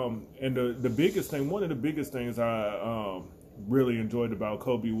and the biggest thing, one of the biggest things I really enjoyed about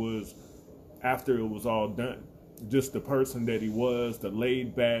Kobe was after it was all done, just the person that he was, the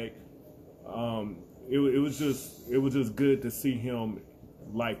laid back. It was just good to see him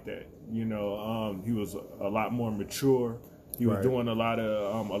like that, you know. He was a lot more mature. He was doing a lot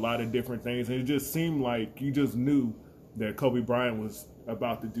of different things, and it just seemed like you just knew that Kobe Bryant was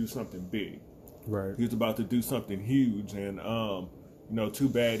about to do something big. Right. He was about to do something huge, and you know, too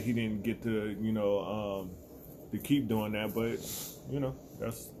bad he didn't get to, you know, to keep doing that. But you know,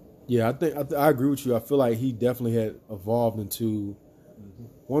 that's. Yeah, I think I agree with you. I feel like he definitely had evolved into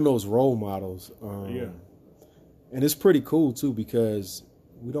one of those role models. And it's pretty cool too, because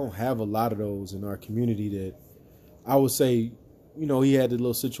we don't have a lot of those in our community. That I would say, you know, he had the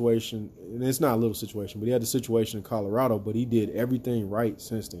little situation, and it's not a little situation, but he had the situation in Colorado, but he did everything right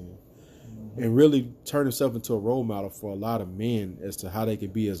since then. And really turned himself into a role model for a lot of men as to how they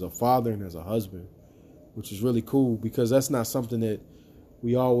could be as a father and as a husband, which is really cool, because that's not something that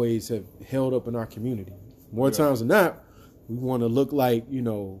we always have held up in our community. More times than not, we want to look like, you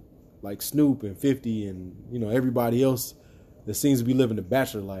know, like Snoop and 50 and, you know, everybody else that seems to be living the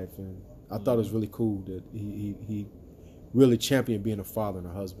bachelor life. And I thought it was really cool that he really championed being a father and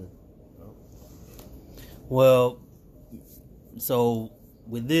a husband. Well, so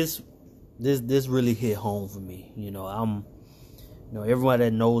with this really hit home for me. You know, everyone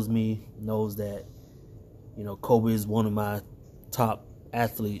that knows me knows that, you know, Kobe is one of my top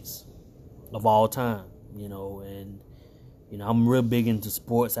athletes of all time, you know, and, you know, I'm real big into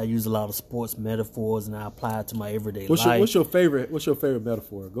sports. I use a lot of sports metaphors, and I apply it to my everyday life. What's your favorite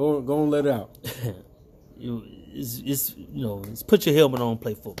metaphor? Go and let it out. It's put your helmet on and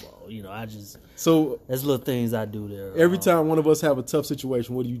play football. You know, there's little things I do there. Every time one of us have a tough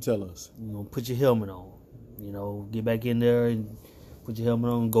situation, what do you tell us? You know, put your helmet on. You know, get back in there and put your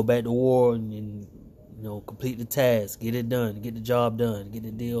helmet on, go back to war, and you know, complete the task, get it done, get the job done, get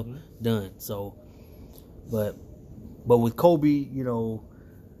the deal done. So, but with Kobe, you know,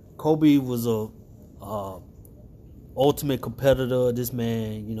 Kobe was a ultimate competitor. This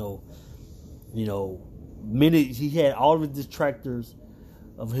man, you know, he had all of the detractors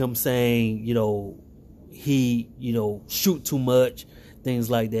of him saying, you know, he, you know, shoot too much, things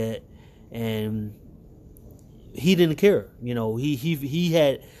like that, and he didn't care. You know, he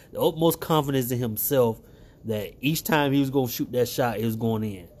had the utmost confidence in himself that each time he was going to shoot that shot, it was going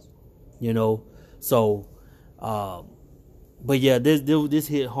in. You know, so, but yeah, this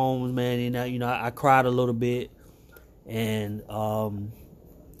hit home, man. And you know, I cried a little bit, and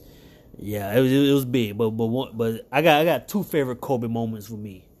yeah, it was big. But I got two favorite Kobe moments for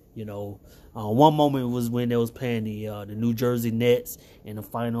me. You know, one moment was when they was playing the New Jersey Nets in the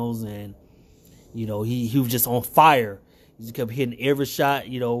finals, and you know, he was just on fire. He just kept hitting every shot,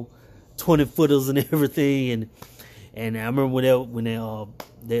 you know, 20-footers and everything. And I remember when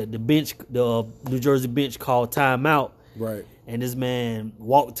the bench, the New Jersey bench called timeout. Right. And this man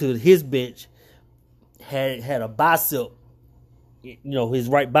walked to his bench, had a bicep, you know, his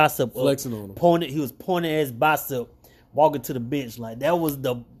right bicep flexing on him. He was pointing at his bicep, walking to the bench. Like that was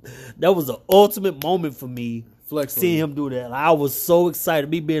the ultimate moment for me. Seeing him do that. Like, I was so excited.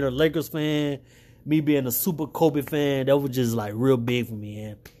 Me being a Lakers fan, me being a super Kobe fan, that was just like real big for me.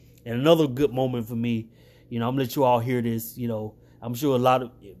 And another good moment for me, you know, I'm gonna let you all hear this. You know, I'm sure a lot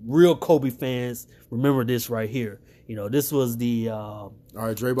of real Kobe fans remember this right here. You know, this was the all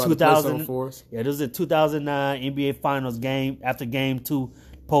right, Dre about to play something for us. Yeah, this is the 2009 NBA Finals game after Game 2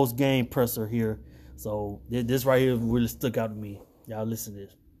 post game presser here. So this right here really stuck out to me. Y'all listen to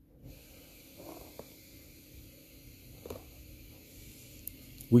this.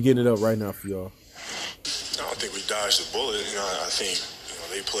 We getting it up right now for y'all. I don't think we dodged the bullet. You know, I think, you know,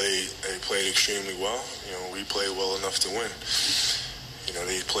 they played extremely well. You know, we played well enough to win. You know,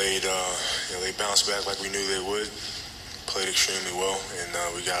 they played. You know, they bounced back like we knew they would. Played extremely well, and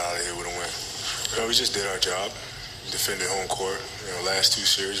we got out of here with a win. We just did our job, defended home court. Last 2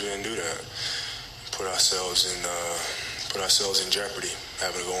 series we didn't do that. Put ourselves in jeopardy,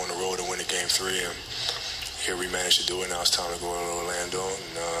 having to go on the road and win a game 3. And here we managed to do it. Now it's time to go to Orlando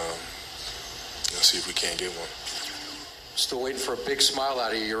and see if we can't get one. Still waiting for a big smile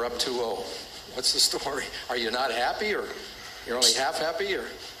out of you. You're up 2-0. What's the story? Are you not happy, or you're only half happy, or?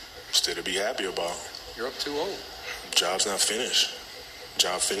 Still to be happy about. You're up 2-0. Job's not finished.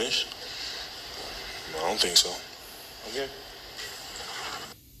 Job finished? I don't think so. Okay.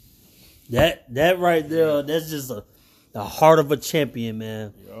 That right there, that's just the heart of a champion,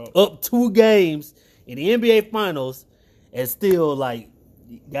 man. Yep. Up 2 games in the NBA Finals, and still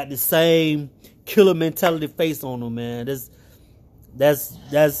got the same killer mentality face on him, man. That's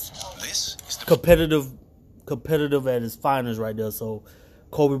competitive at his finest right there. So,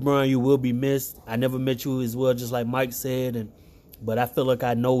 Kobe Bryant, you will be missed. I never met you as well, just like Mike said, but I feel like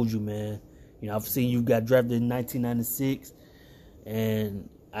I know you, man. I've seen you got drafted in 1996, and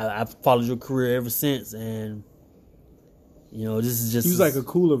I've followed your career ever since. And this is just He was like a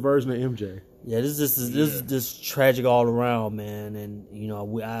cooler version of MJ. Yeah, this is just tragic all around, man. And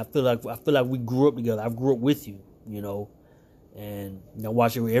I feel like we grew up together. I grew up with you, and I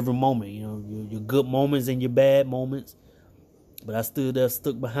watch you every moment. Your good moments and your bad moments. But I stood there,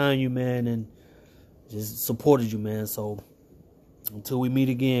 stuck behind you, man, and just supported you, man. So until we meet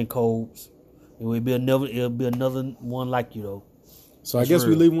again, Cobes, it'll be another one like you, though. So I guess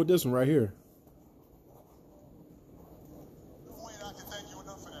we leave him with this one right here. I can thank you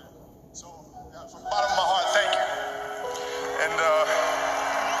enough for that. So, from the bottom of my heart, thank you. And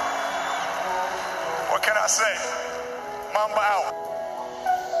what can I say? Mamba out.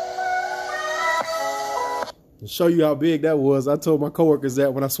 To show you how big that was, I told my coworkers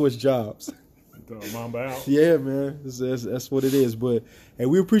that when I switched jobs. Mamba out. Yeah, man. That's what it is. But hey,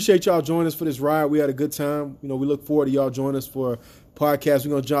 we appreciate y'all joining us for this ride. We had a good time. We look forward to y'all joining us for a podcast.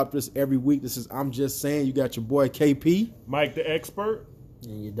 We're going to drop this every week. This is I'm Just Saying. You got your boy KP. Mike the Expert.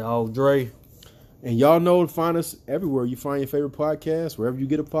 And your dog Dre. And y'all know to find us everywhere you find your favorite podcast, wherever you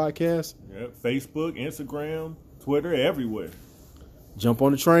get a podcast. Yep. Facebook, Instagram, Twitter, everywhere. Jump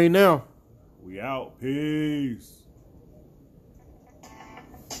on the train now. We out. Peace.